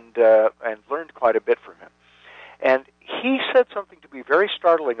bit and learned quite a bit from him. And he said something to be very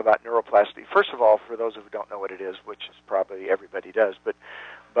startling about neuroplasticity. First of all, for those who don't know what it is, which is probably everybody does, but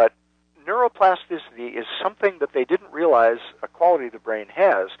neuroplasticity is something that they didn't realize a quality the brain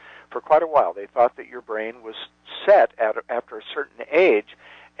has for quite a while. They thought that your brain was set after a certain age,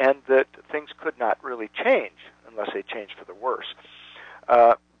 and that things could not really change unless they changed for the worse.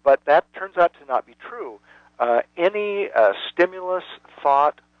 But that turns out to not be true. Any stimulus,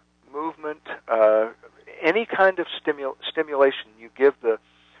 thought, movement, any kind of stimulation you give the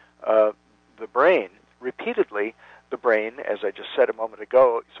brain repeatedly, the brain, as I just said a moment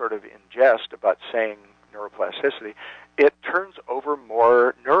ago, sort of in jest about saying neuroplasticity, it turns over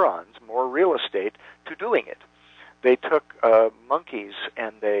more neurons, more real estate to doing it. They took monkeys,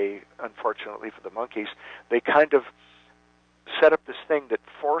 and they, unfortunately for the monkeys, they kind of set up this thing that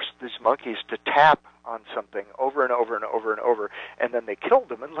forced these monkeys to tap on something over and over and over and over, and then they killed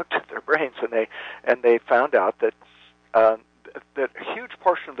them and looked at their brains, and they found out that that a huge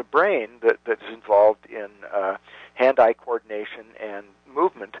portion of the brain that's involved in hand-eye coordination and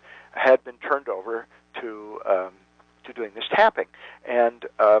movement had been turned over to doing this tapping, and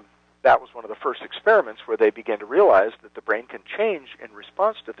that was one of the first experiments where they began to realize that the brain can change in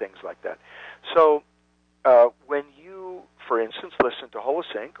response to things like that. So when you, for instance, listen to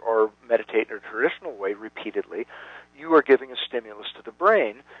holosync or meditate in a traditional way repeatedly, you are giving a stimulus to the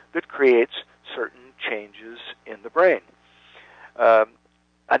brain that creates certain changes in the brain.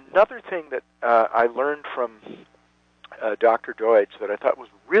 Another thing that I learned from Dr. Doidge that I thought was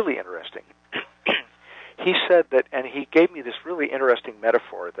really interesting, he said that, and he gave me this really interesting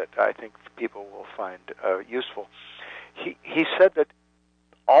metaphor that I think people will find useful. He said that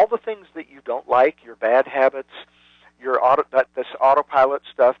all the things that you don't like, your bad habits, this autopilot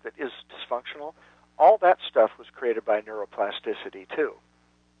stuff that is dysfunctional, all that stuff was created by neuroplasticity too.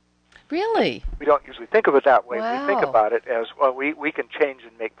 Really? We don't usually think of it that way. Wow. We think about it as, well, we can change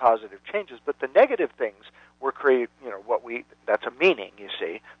and make positive changes, but the negative things were created, that's a meaning, you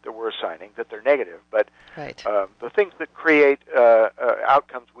see, that we're assigning that they're negative, but Right. the things that create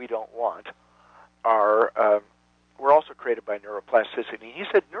outcomes we don't want are were also created by neuroplasticity. He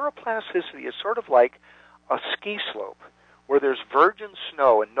said neuroplasticity is sort of like a ski slope where there's virgin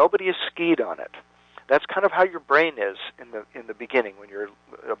snow and nobody has skied on it. That's kind of how your brain is in the beginning when you're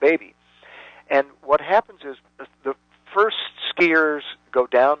a baby. And what happens is the first skiers go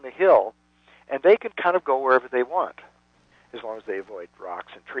down the hill, and they can kind of go wherever they want, as long as they avoid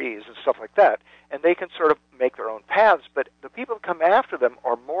rocks and trees and stuff like that. And they can sort of make their own paths, but the people that come after them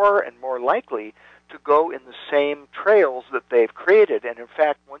are more and more likely to go in the same trails that they've created. And in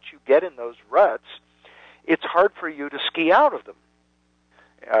fact, once you get in those ruts, it's hard for you to ski out of them.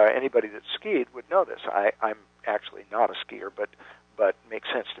 Anybody that skied would know this. I'm actually not a skier, but makes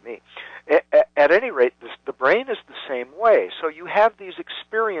sense to me. At any rate, the brain is the same way. So you have these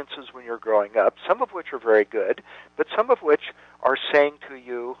experiences when you're growing up, some of which are very good, but some of which are saying to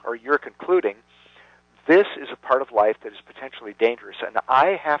you, or you're concluding, this is a part of life that is potentially dangerous, and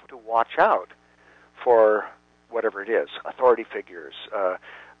I have to watch out for whatever it is, authority figures,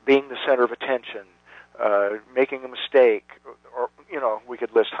 being the center of attention, making a mistake, or we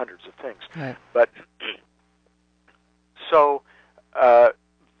could list hundreds of things. Right. But so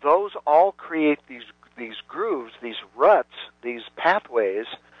those all create these grooves, these ruts, these pathways,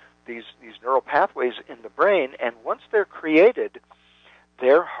 these neural pathways in the brain, and once they're created,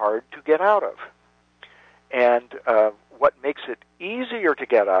 they're hard to get out of. And what makes it easier to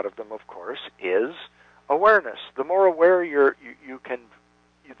get out of them, of course, is awareness. The more aware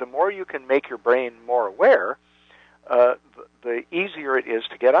the more you can make your brain more aware, the easier it is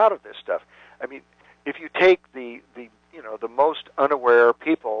to get out of this stuff. I mean, if you take the most unaware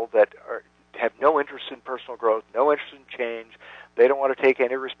people that have no interest in personal growth, no interest in change, they don't want to take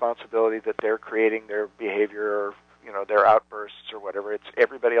any responsibility that they're creating their behavior or their outbursts or whatever. It's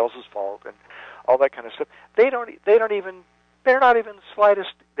everybody else's fault and all that kind of stuff. They're not even the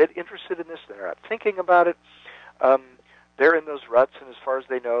slightest bit interested in this. They're not thinking about it. They're in those ruts, and as far as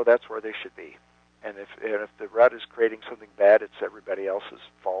they know, that's where they should be. And if the rut is creating something bad, it's everybody else's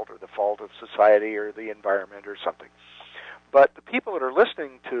fault or the fault of society or the environment or something. But the people that are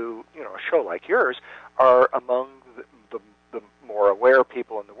listening to a show like yours are among the more aware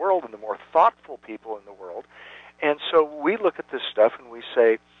people in the world and the more thoughtful people in the world. And so we look at this stuff and we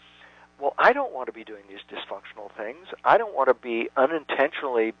say, well, I don't want to be doing these dysfunctional things. I don't want to be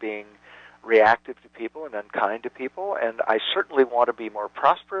unintentionally being reactive to people and unkind to people, and I certainly want to be more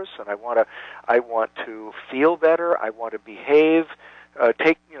prosperous, and I want to feel better. I want to behave,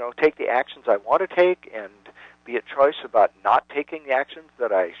 take the actions I want to take, and be a choice about not taking the actions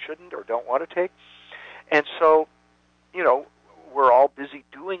that I shouldn't or don't want to take. And so, we're all busy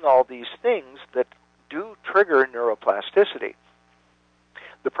doing all these things that do trigger neuroplasticity.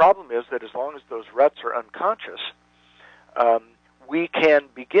 The problem is that as long as those ruts are unconscious, we can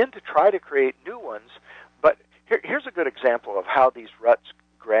begin to try to create new ones. But here's a good example of how these ruts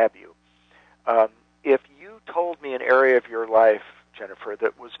grab you. If you told me an area of your life, Jennifer,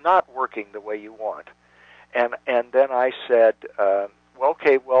 that was not working the way you want, and then I said,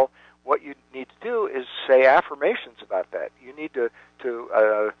 what you need to do is say affirmations about that. You need to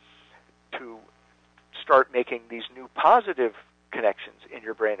start making these new positive connections in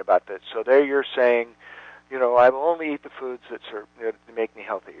your brain about this. So there you're saying, I will only eat the foods that make me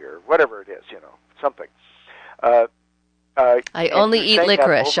healthy, or whatever it is, something. I only eat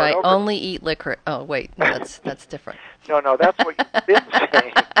licorice. I only eat licorice. Oh, wait, no, that's different. No, that's what you've been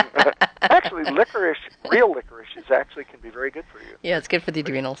saying. Actually, real licorice, can be very good for you. Yeah, it's good for the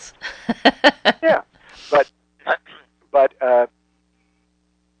adrenals. Yeah, but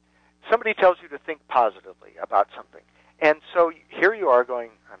somebody tells you to think positively about something. And so here you are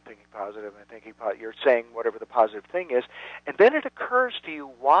going, I'm thinking positive, you're saying whatever the positive thing is, and then it occurs to you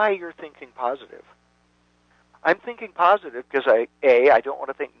why you're thinking positive. I'm thinking positive because I don't want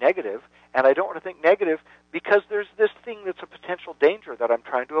to think negative, and I don't want to think negative because there's this thing that's a potential danger that I'm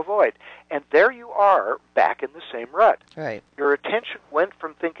trying to avoid. And there you are back in the same rut. Right. Your attention went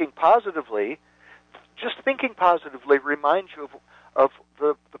from thinking positively, just thinking positively reminds you of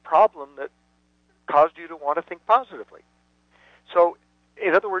the problem that caused you to want to think positively. So,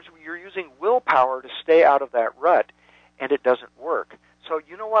 in other words, you're using willpower to stay out of that rut, and it doesn't work. So,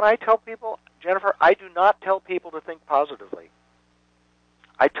 you know what I tell people, Jennifer? I do not tell people to think positively.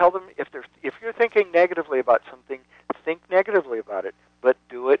 I tell them if you're thinking negatively about something, think negatively about it, but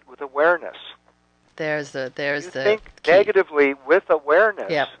do it with awareness. There's the think key. Negatively with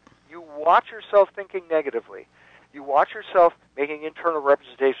awareness. Yep. You watch yourself thinking negatively. You watch yourself making internal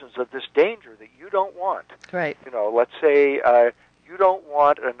representations of this danger that you don't want. Right. Let's say you don't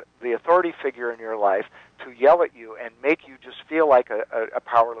want the authority figure in your life to yell at you and make you just feel like a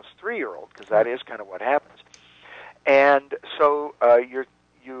powerless 3-year-old, because that is kind of what happens. And so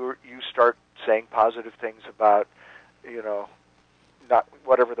you start saying positive things about, not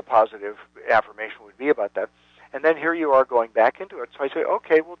whatever the positive affirmation would be about that. And then here you are going back into it. So I say,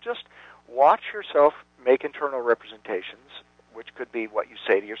 okay, well, just watch yourself make internal representations, which could be what you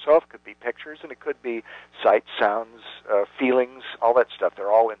say to yourself, could be pictures, and it could be sights, sounds, feelings, all that stuff.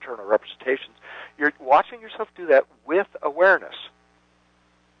 They're all internal representations. You're watching yourself do that with awareness.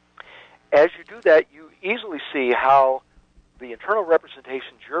 As you do that, you easily see how the internal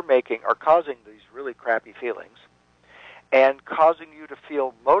representations you're making are causing these really crappy feelings and causing you to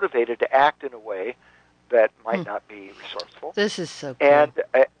feel motivated to act in a way that might not be resourceful. This is so cool.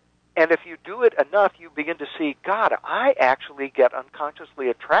 And if you do it enough, you begin to see, God, I actually get unconsciously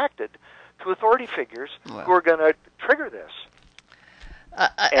attracted to authority figures who are going to trigger this.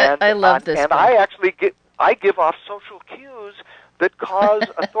 I love this. And I actually give off social cues that cause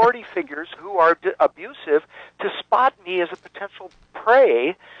authority figures who are abusive to spot me as a potential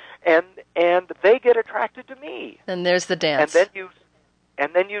prey, and they get attracted to me. And there's the dance.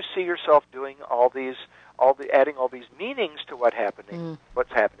 And then you see yourself doing adding all these meanings to what's happening.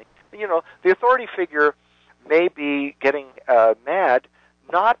 The authority figure may be getting mad,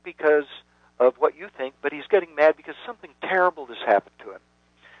 not because of what you think, but he's getting mad because something terrible has happened to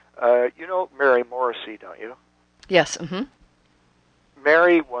him. You know Mary Morrissey, don't you? Yes. Mm-hmm.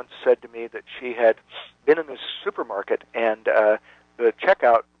 Mary once said to me that she had been in this supermarket, and the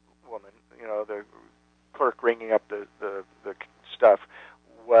checkout woman, the clerk ringing up the stuff,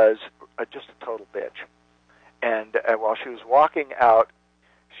 was just a total bitch. And while she was walking out,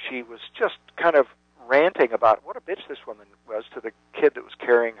 she was just kind of ranting about what a bitch this woman was to the kid that was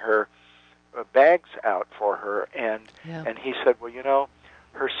carrying her bags out for her. And he said, well,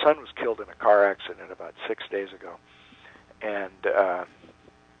 her son was killed in a car accident about 6 days ago. And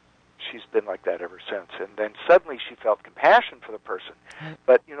she's been like that ever since. And then suddenly she felt compassion for the person.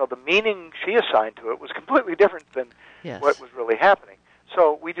 But, the meaning she assigned to it was completely different than what was really happening.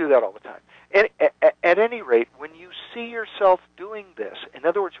 So we do that all the time. At any rate, when you see yourself doing this, in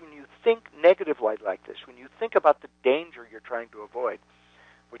other words, when you think negatively like this, when you think about the danger you're trying to avoid,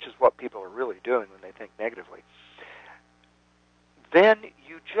 which is what people are really doing when they think negatively, then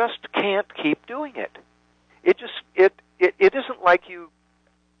you just can't keep doing it. It isn't like you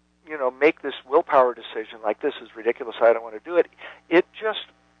make this willpower decision like, this is ridiculous, I don't want to do it. It just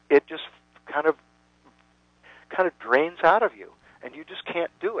kind of drains out of you, and you just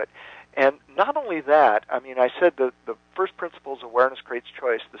can't do it. And not only that, I said the first principle is awareness creates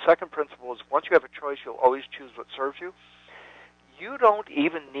choice. The second principle is once you have a choice, you'll always choose what serves you. You don't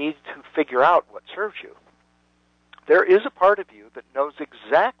even need to figure out what serves you. There is a part of you that knows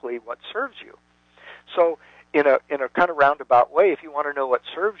exactly what serves you. So in a kind of roundabout way, if you want to know what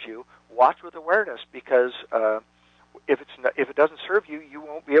serves you, watch with awareness, because if it doesn't serve you, you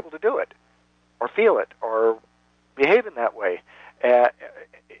won't be able to do it or feel it or behave in that way.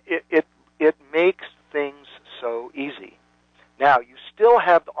 It makes things so easy. Now, you still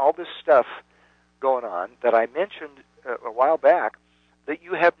have all this stuff going on that I mentioned a while back that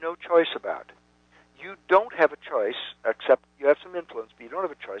you have no choice about. You don't have a choice, except you have some influence, but you don't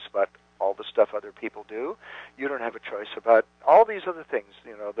have a choice about all the stuff other people do. You don't have a choice about all these other things,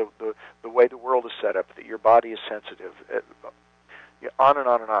 the way the world is set up, that your body is sensitive, on and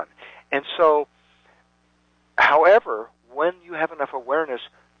on and on. And so, however, when you have enough awareness,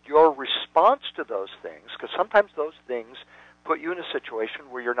 your response to those things, because sometimes those things put you in a situation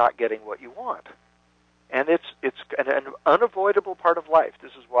where you're not getting what you want. And it's an unavoidable part of life.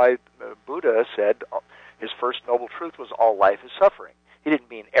 This is why Buddha said his first noble truth was all life is suffering. He didn't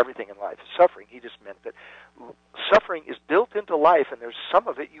mean everything in life is suffering. He just meant that suffering is built into life, and there's some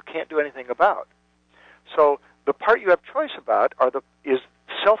of it you can't do anything about. So the part you have choice about is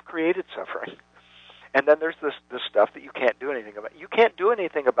self-created suffering. And then there's this stuff that you can't do anything about. You can't do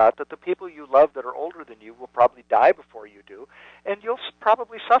anything about that the people you love that are older than you will probably die before you do, and you'll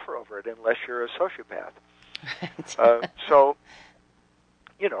probably suffer over it unless you're a sociopath. So,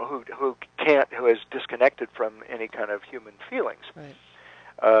 who is disconnected from any kind of human feelings. Right.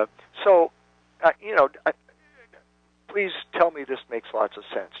 Please tell me this makes lots of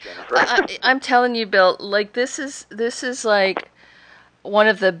sense, Jennifer. I'm telling you, Bill. Like this is like one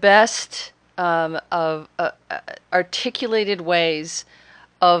of the best of articulated ways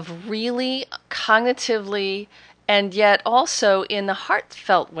of really cognitively and yet also in the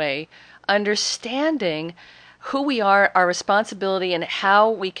heartfelt way understanding who we are, our responsibility, and how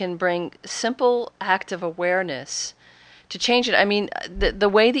we can bring simple act of awareness to change it. I mean, the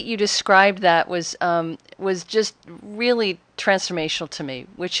way that you described that was just really transformational to me,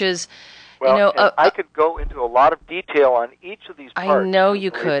 which is, you Well, know, and I could go into a lot of detail on each of these I parts. know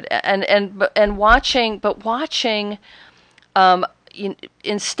you could, and watching, um,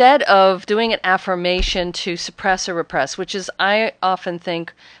 instead of doing an affirmation to suppress or repress, which is, I often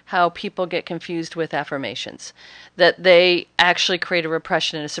think, how people get confused with affirmations, that they actually create a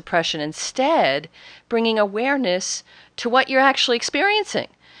repression and a suppression. Instead, bringing awareness to what you're actually experiencing,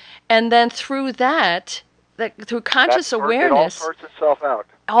 and then through through conscious It all awareness, sorts itself out.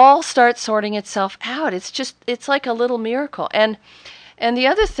 all starts sorting itself out. It's like a little miracle. And the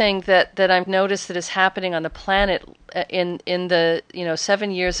other thing that I've noticed that is happening on the planet in the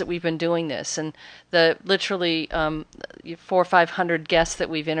 7 years that we've been doing this, and the literally 400 or 500 guests that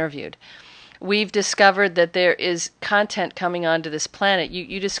we've interviewed, we've discovered that there is content coming onto this planet.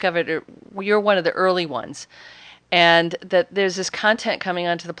 You discovered it, you're one of the early ones, and that there's this content coming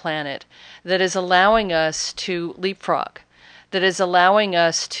onto the planet that is allowing us to leapfrog, that is allowing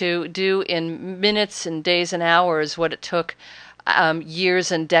us to do in minutes and days and hours what it took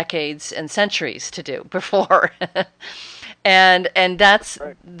years and decades and centuries to do before. And that's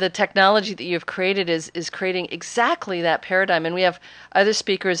Right. the technology that you've created is creating exactly that paradigm. And we have other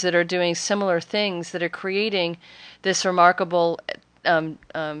speakers that are doing similar things that are creating this remarkable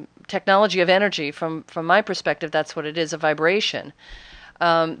technology of energy. From my perspective, that's what it is, a vibration.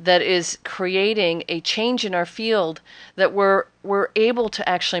 That is creating a change in our field that we're able to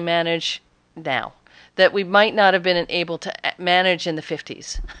actually manage now, that we might not have been able to manage in the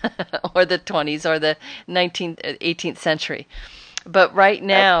 50s or the 20s or the 19th, 18th century. But right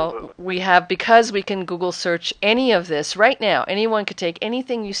now, Absolutely. we have, because we can Google search any of this right now, anyone could take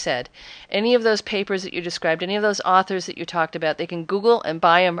anything you said, any of those papers that you described, any of those authors that you talked about, they can Google and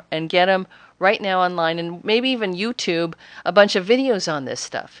buy them and get them right now online, and maybe even YouTube a bunch of videos on this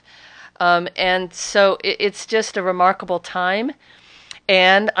stuff. And so it's just a remarkable time.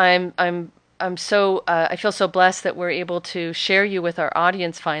 And I'm so I feel so blessed that we're able to share you with our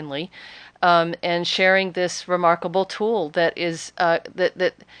audience finally, and sharing this remarkable tool that is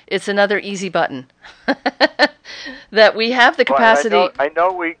that it's another easy button that we have the Well, and capacity.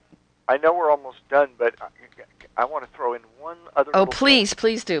 I know we're almost done, but I want to throw in one other Oh, little thing.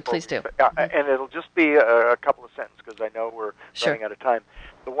 please do, please do. And it'll just be a couple of sentences because I know we're Sure. running out of time.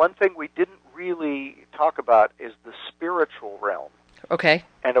 The one thing we didn't really talk about is the spiritual realm. Okay.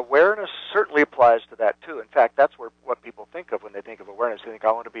 And awareness certainly applies to that too. In fact, that's what people think of when they think of awareness. They think,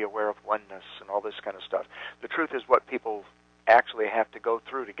 I want to be aware of oneness and all this kind of stuff. The truth is, what people actually have to go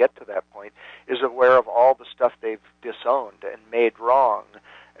through to get to that point is aware of all the stuff they've disowned and made wrong,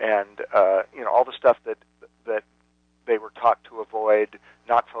 and all the stuff that they were taught to avoid,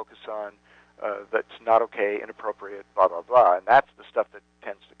 not focus on, that's not okay, inappropriate, blah blah blah. And that's the stuff that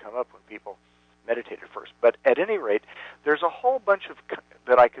tends to come up when people meditate at first. But at any rate, there's a whole bunch of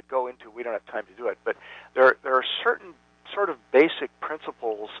that I could go into. We don't have time to do it, but there are certain sort of basic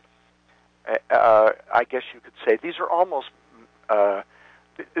principles. I guess you could say these are almost.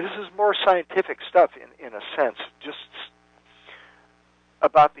 This is more scientific stuff in a sense, just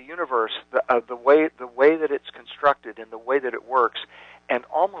about the universe, the way that it's constructed and the way that it works, and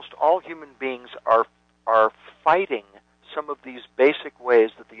almost all human beings are fighting some of these basic ways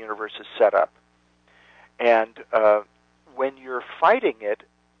that the universe is set up. And when you're fighting it,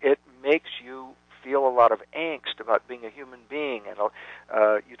 it makes you feel a lot of angst about being a human being, and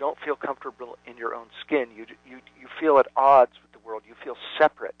you don't feel comfortable in your own skin. You feel at odds with the world. You feel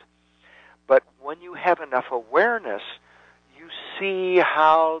separate. But when you have enough awareness, you see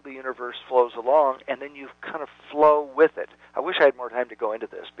how the universe flows along, and then you kind of flow with it. I wish I had more time to go into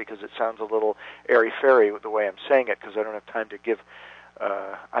this because it sounds a little airy-fairy with the way I'm saying it, because I don't have time to give.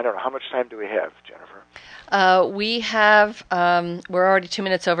 I don't know. How much time do we have, Jennifer? We have. We're already 2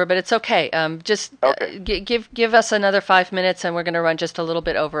 minutes over, but it's okay. Just Okay. Give us another 5 minutes, and we're going to run just a little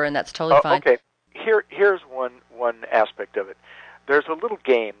bit over, and that's totally fine. Okay. Here's one aspect of it. There's a little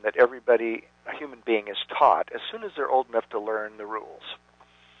game that everybody, a human being, is taught as soon as they're old enough to learn the rules.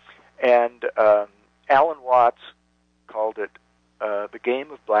 And Alan Watts called it the game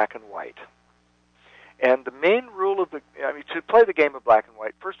of black and white. And the main rule of to play the game of black and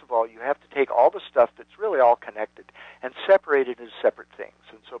white, first of all, you have to take all the stuff that's really all connected and separate it into separate things.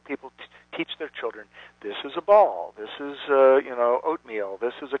 And so people teach their children, this is a ball, this is oatmeal,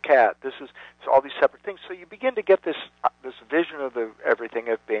 this is a cat, this is all these separate things. So you begin to get this vision of everything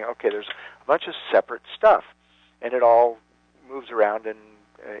as being, okay, there's a bunch of separate stuff, and it all moves around and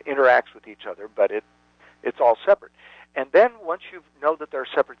interacts with each other, but it's all separate. And then once you know that there are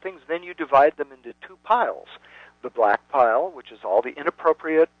separate things, then you divide them into two piles. the black pile, which is all the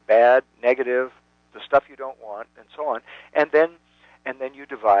inappropriate, bad, negative, the stuff you don't want, and so on, and then you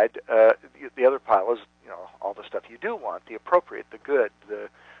divide the other pile is all the stuff you do want, the appropriate, the good, the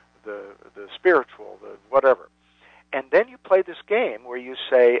spiritual, the whatever. And then you play this game where you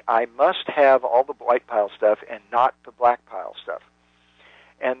say, I must have all the white pile stuff and not the black pile stuff.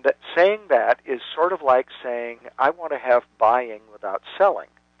 And saying that is sort of like saying, I want to have buying without selling,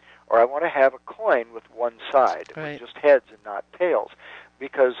 or I want to have a coin with one side, right, with just heads and not tails,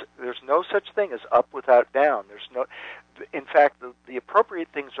 because there's no such thing as up without down. In fact, the appropriate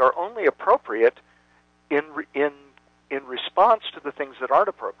things are only appropriate in response to the things that aren't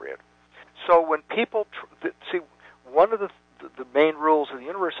appropriate. So when people see, one of the main rules of the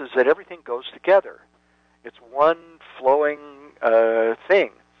universe is that everything goes together. It's one flowing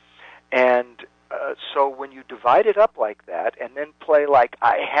thing. And so when you divide it up like that and then play like,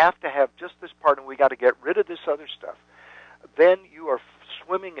 I have to have just this part and we got to get rid of this other stuff, then you are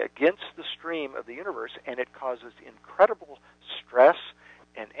swimming against the stream of the universe, and it causes incredible stress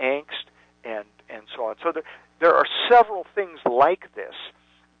and angst and so on. So there are several things like this,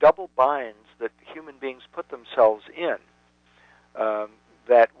 double binds that human beings put themselves in,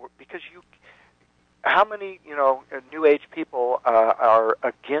 because how many New Age people are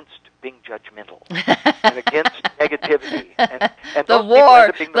against being judgmental and against negativity, and the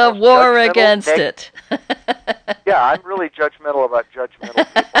war against it. Yeah, I'm really judgmental about judgmental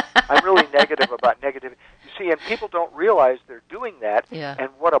people. I'm really negative about negativity. You see, and people don't realize they're doing that, and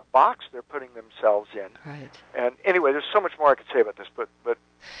what a box they're putting themselves in. Right. And anyway, there's so much more I could say about this, but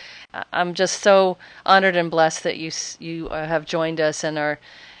I'm just so honored and blessed that you have joined us and are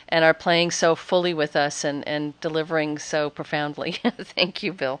playing so fully with us and delivering so profoundly. Thank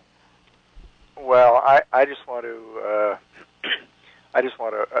you, Bill. Well, I just want to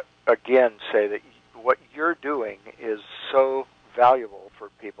again say that what you're doing is so valuable for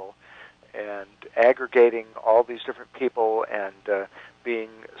people, and aggregating all these different people and being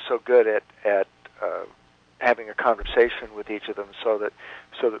so good at having a conversation with each of them, so that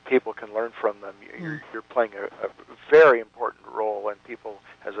people can learn from them. You're playing a very important role, and people,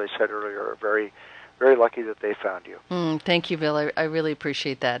 as I said earlier, are very, very lucky that they found you. Thank you, Bill. I really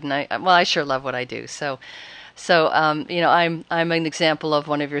appreciate that, and I sure love what I do. So I'm an example of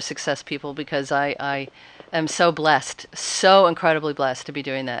one of your success people, because I am so blessed, so incredibly blessed to be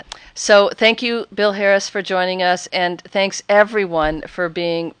doing that. So thank you, Bill Harris, for joining us, and thanks everyone for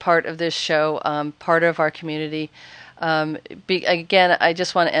being part of this show, part of our community. Again, I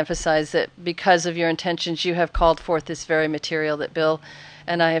just want to emphasize that because of your intentions, you have called forth this very material that Bill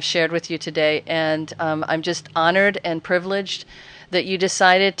and I have shared with you today, and I'm just honored and privileged that you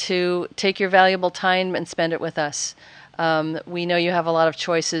decided to take your valuable time and spend it with us. We know you have a lot of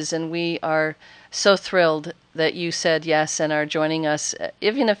choices, and we are so thrilled that you said yes and are joining us,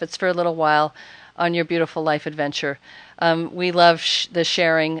 even if it's for a little while, on your beautiful life adventure. We love the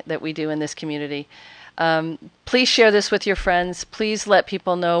sharing that we do in this community. Please share this with your friends. Please let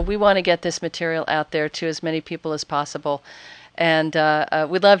people know. We want to get this material out there to as many people as possible. And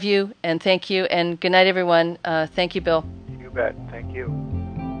we love you, and thank you, and good night, everyone. Thank you, Bill. You bet. Thank you.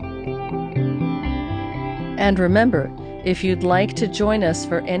 And remember, if you'd like to join us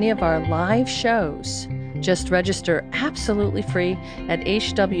for any of our live shows, just register absolutely free at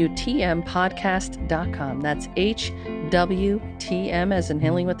hwtmpodcast.com. That's HWTM, as in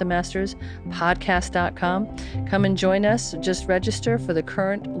Healing with the Masters, podcast.com. Come and join us. Just register for the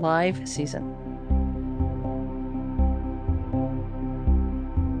current live season.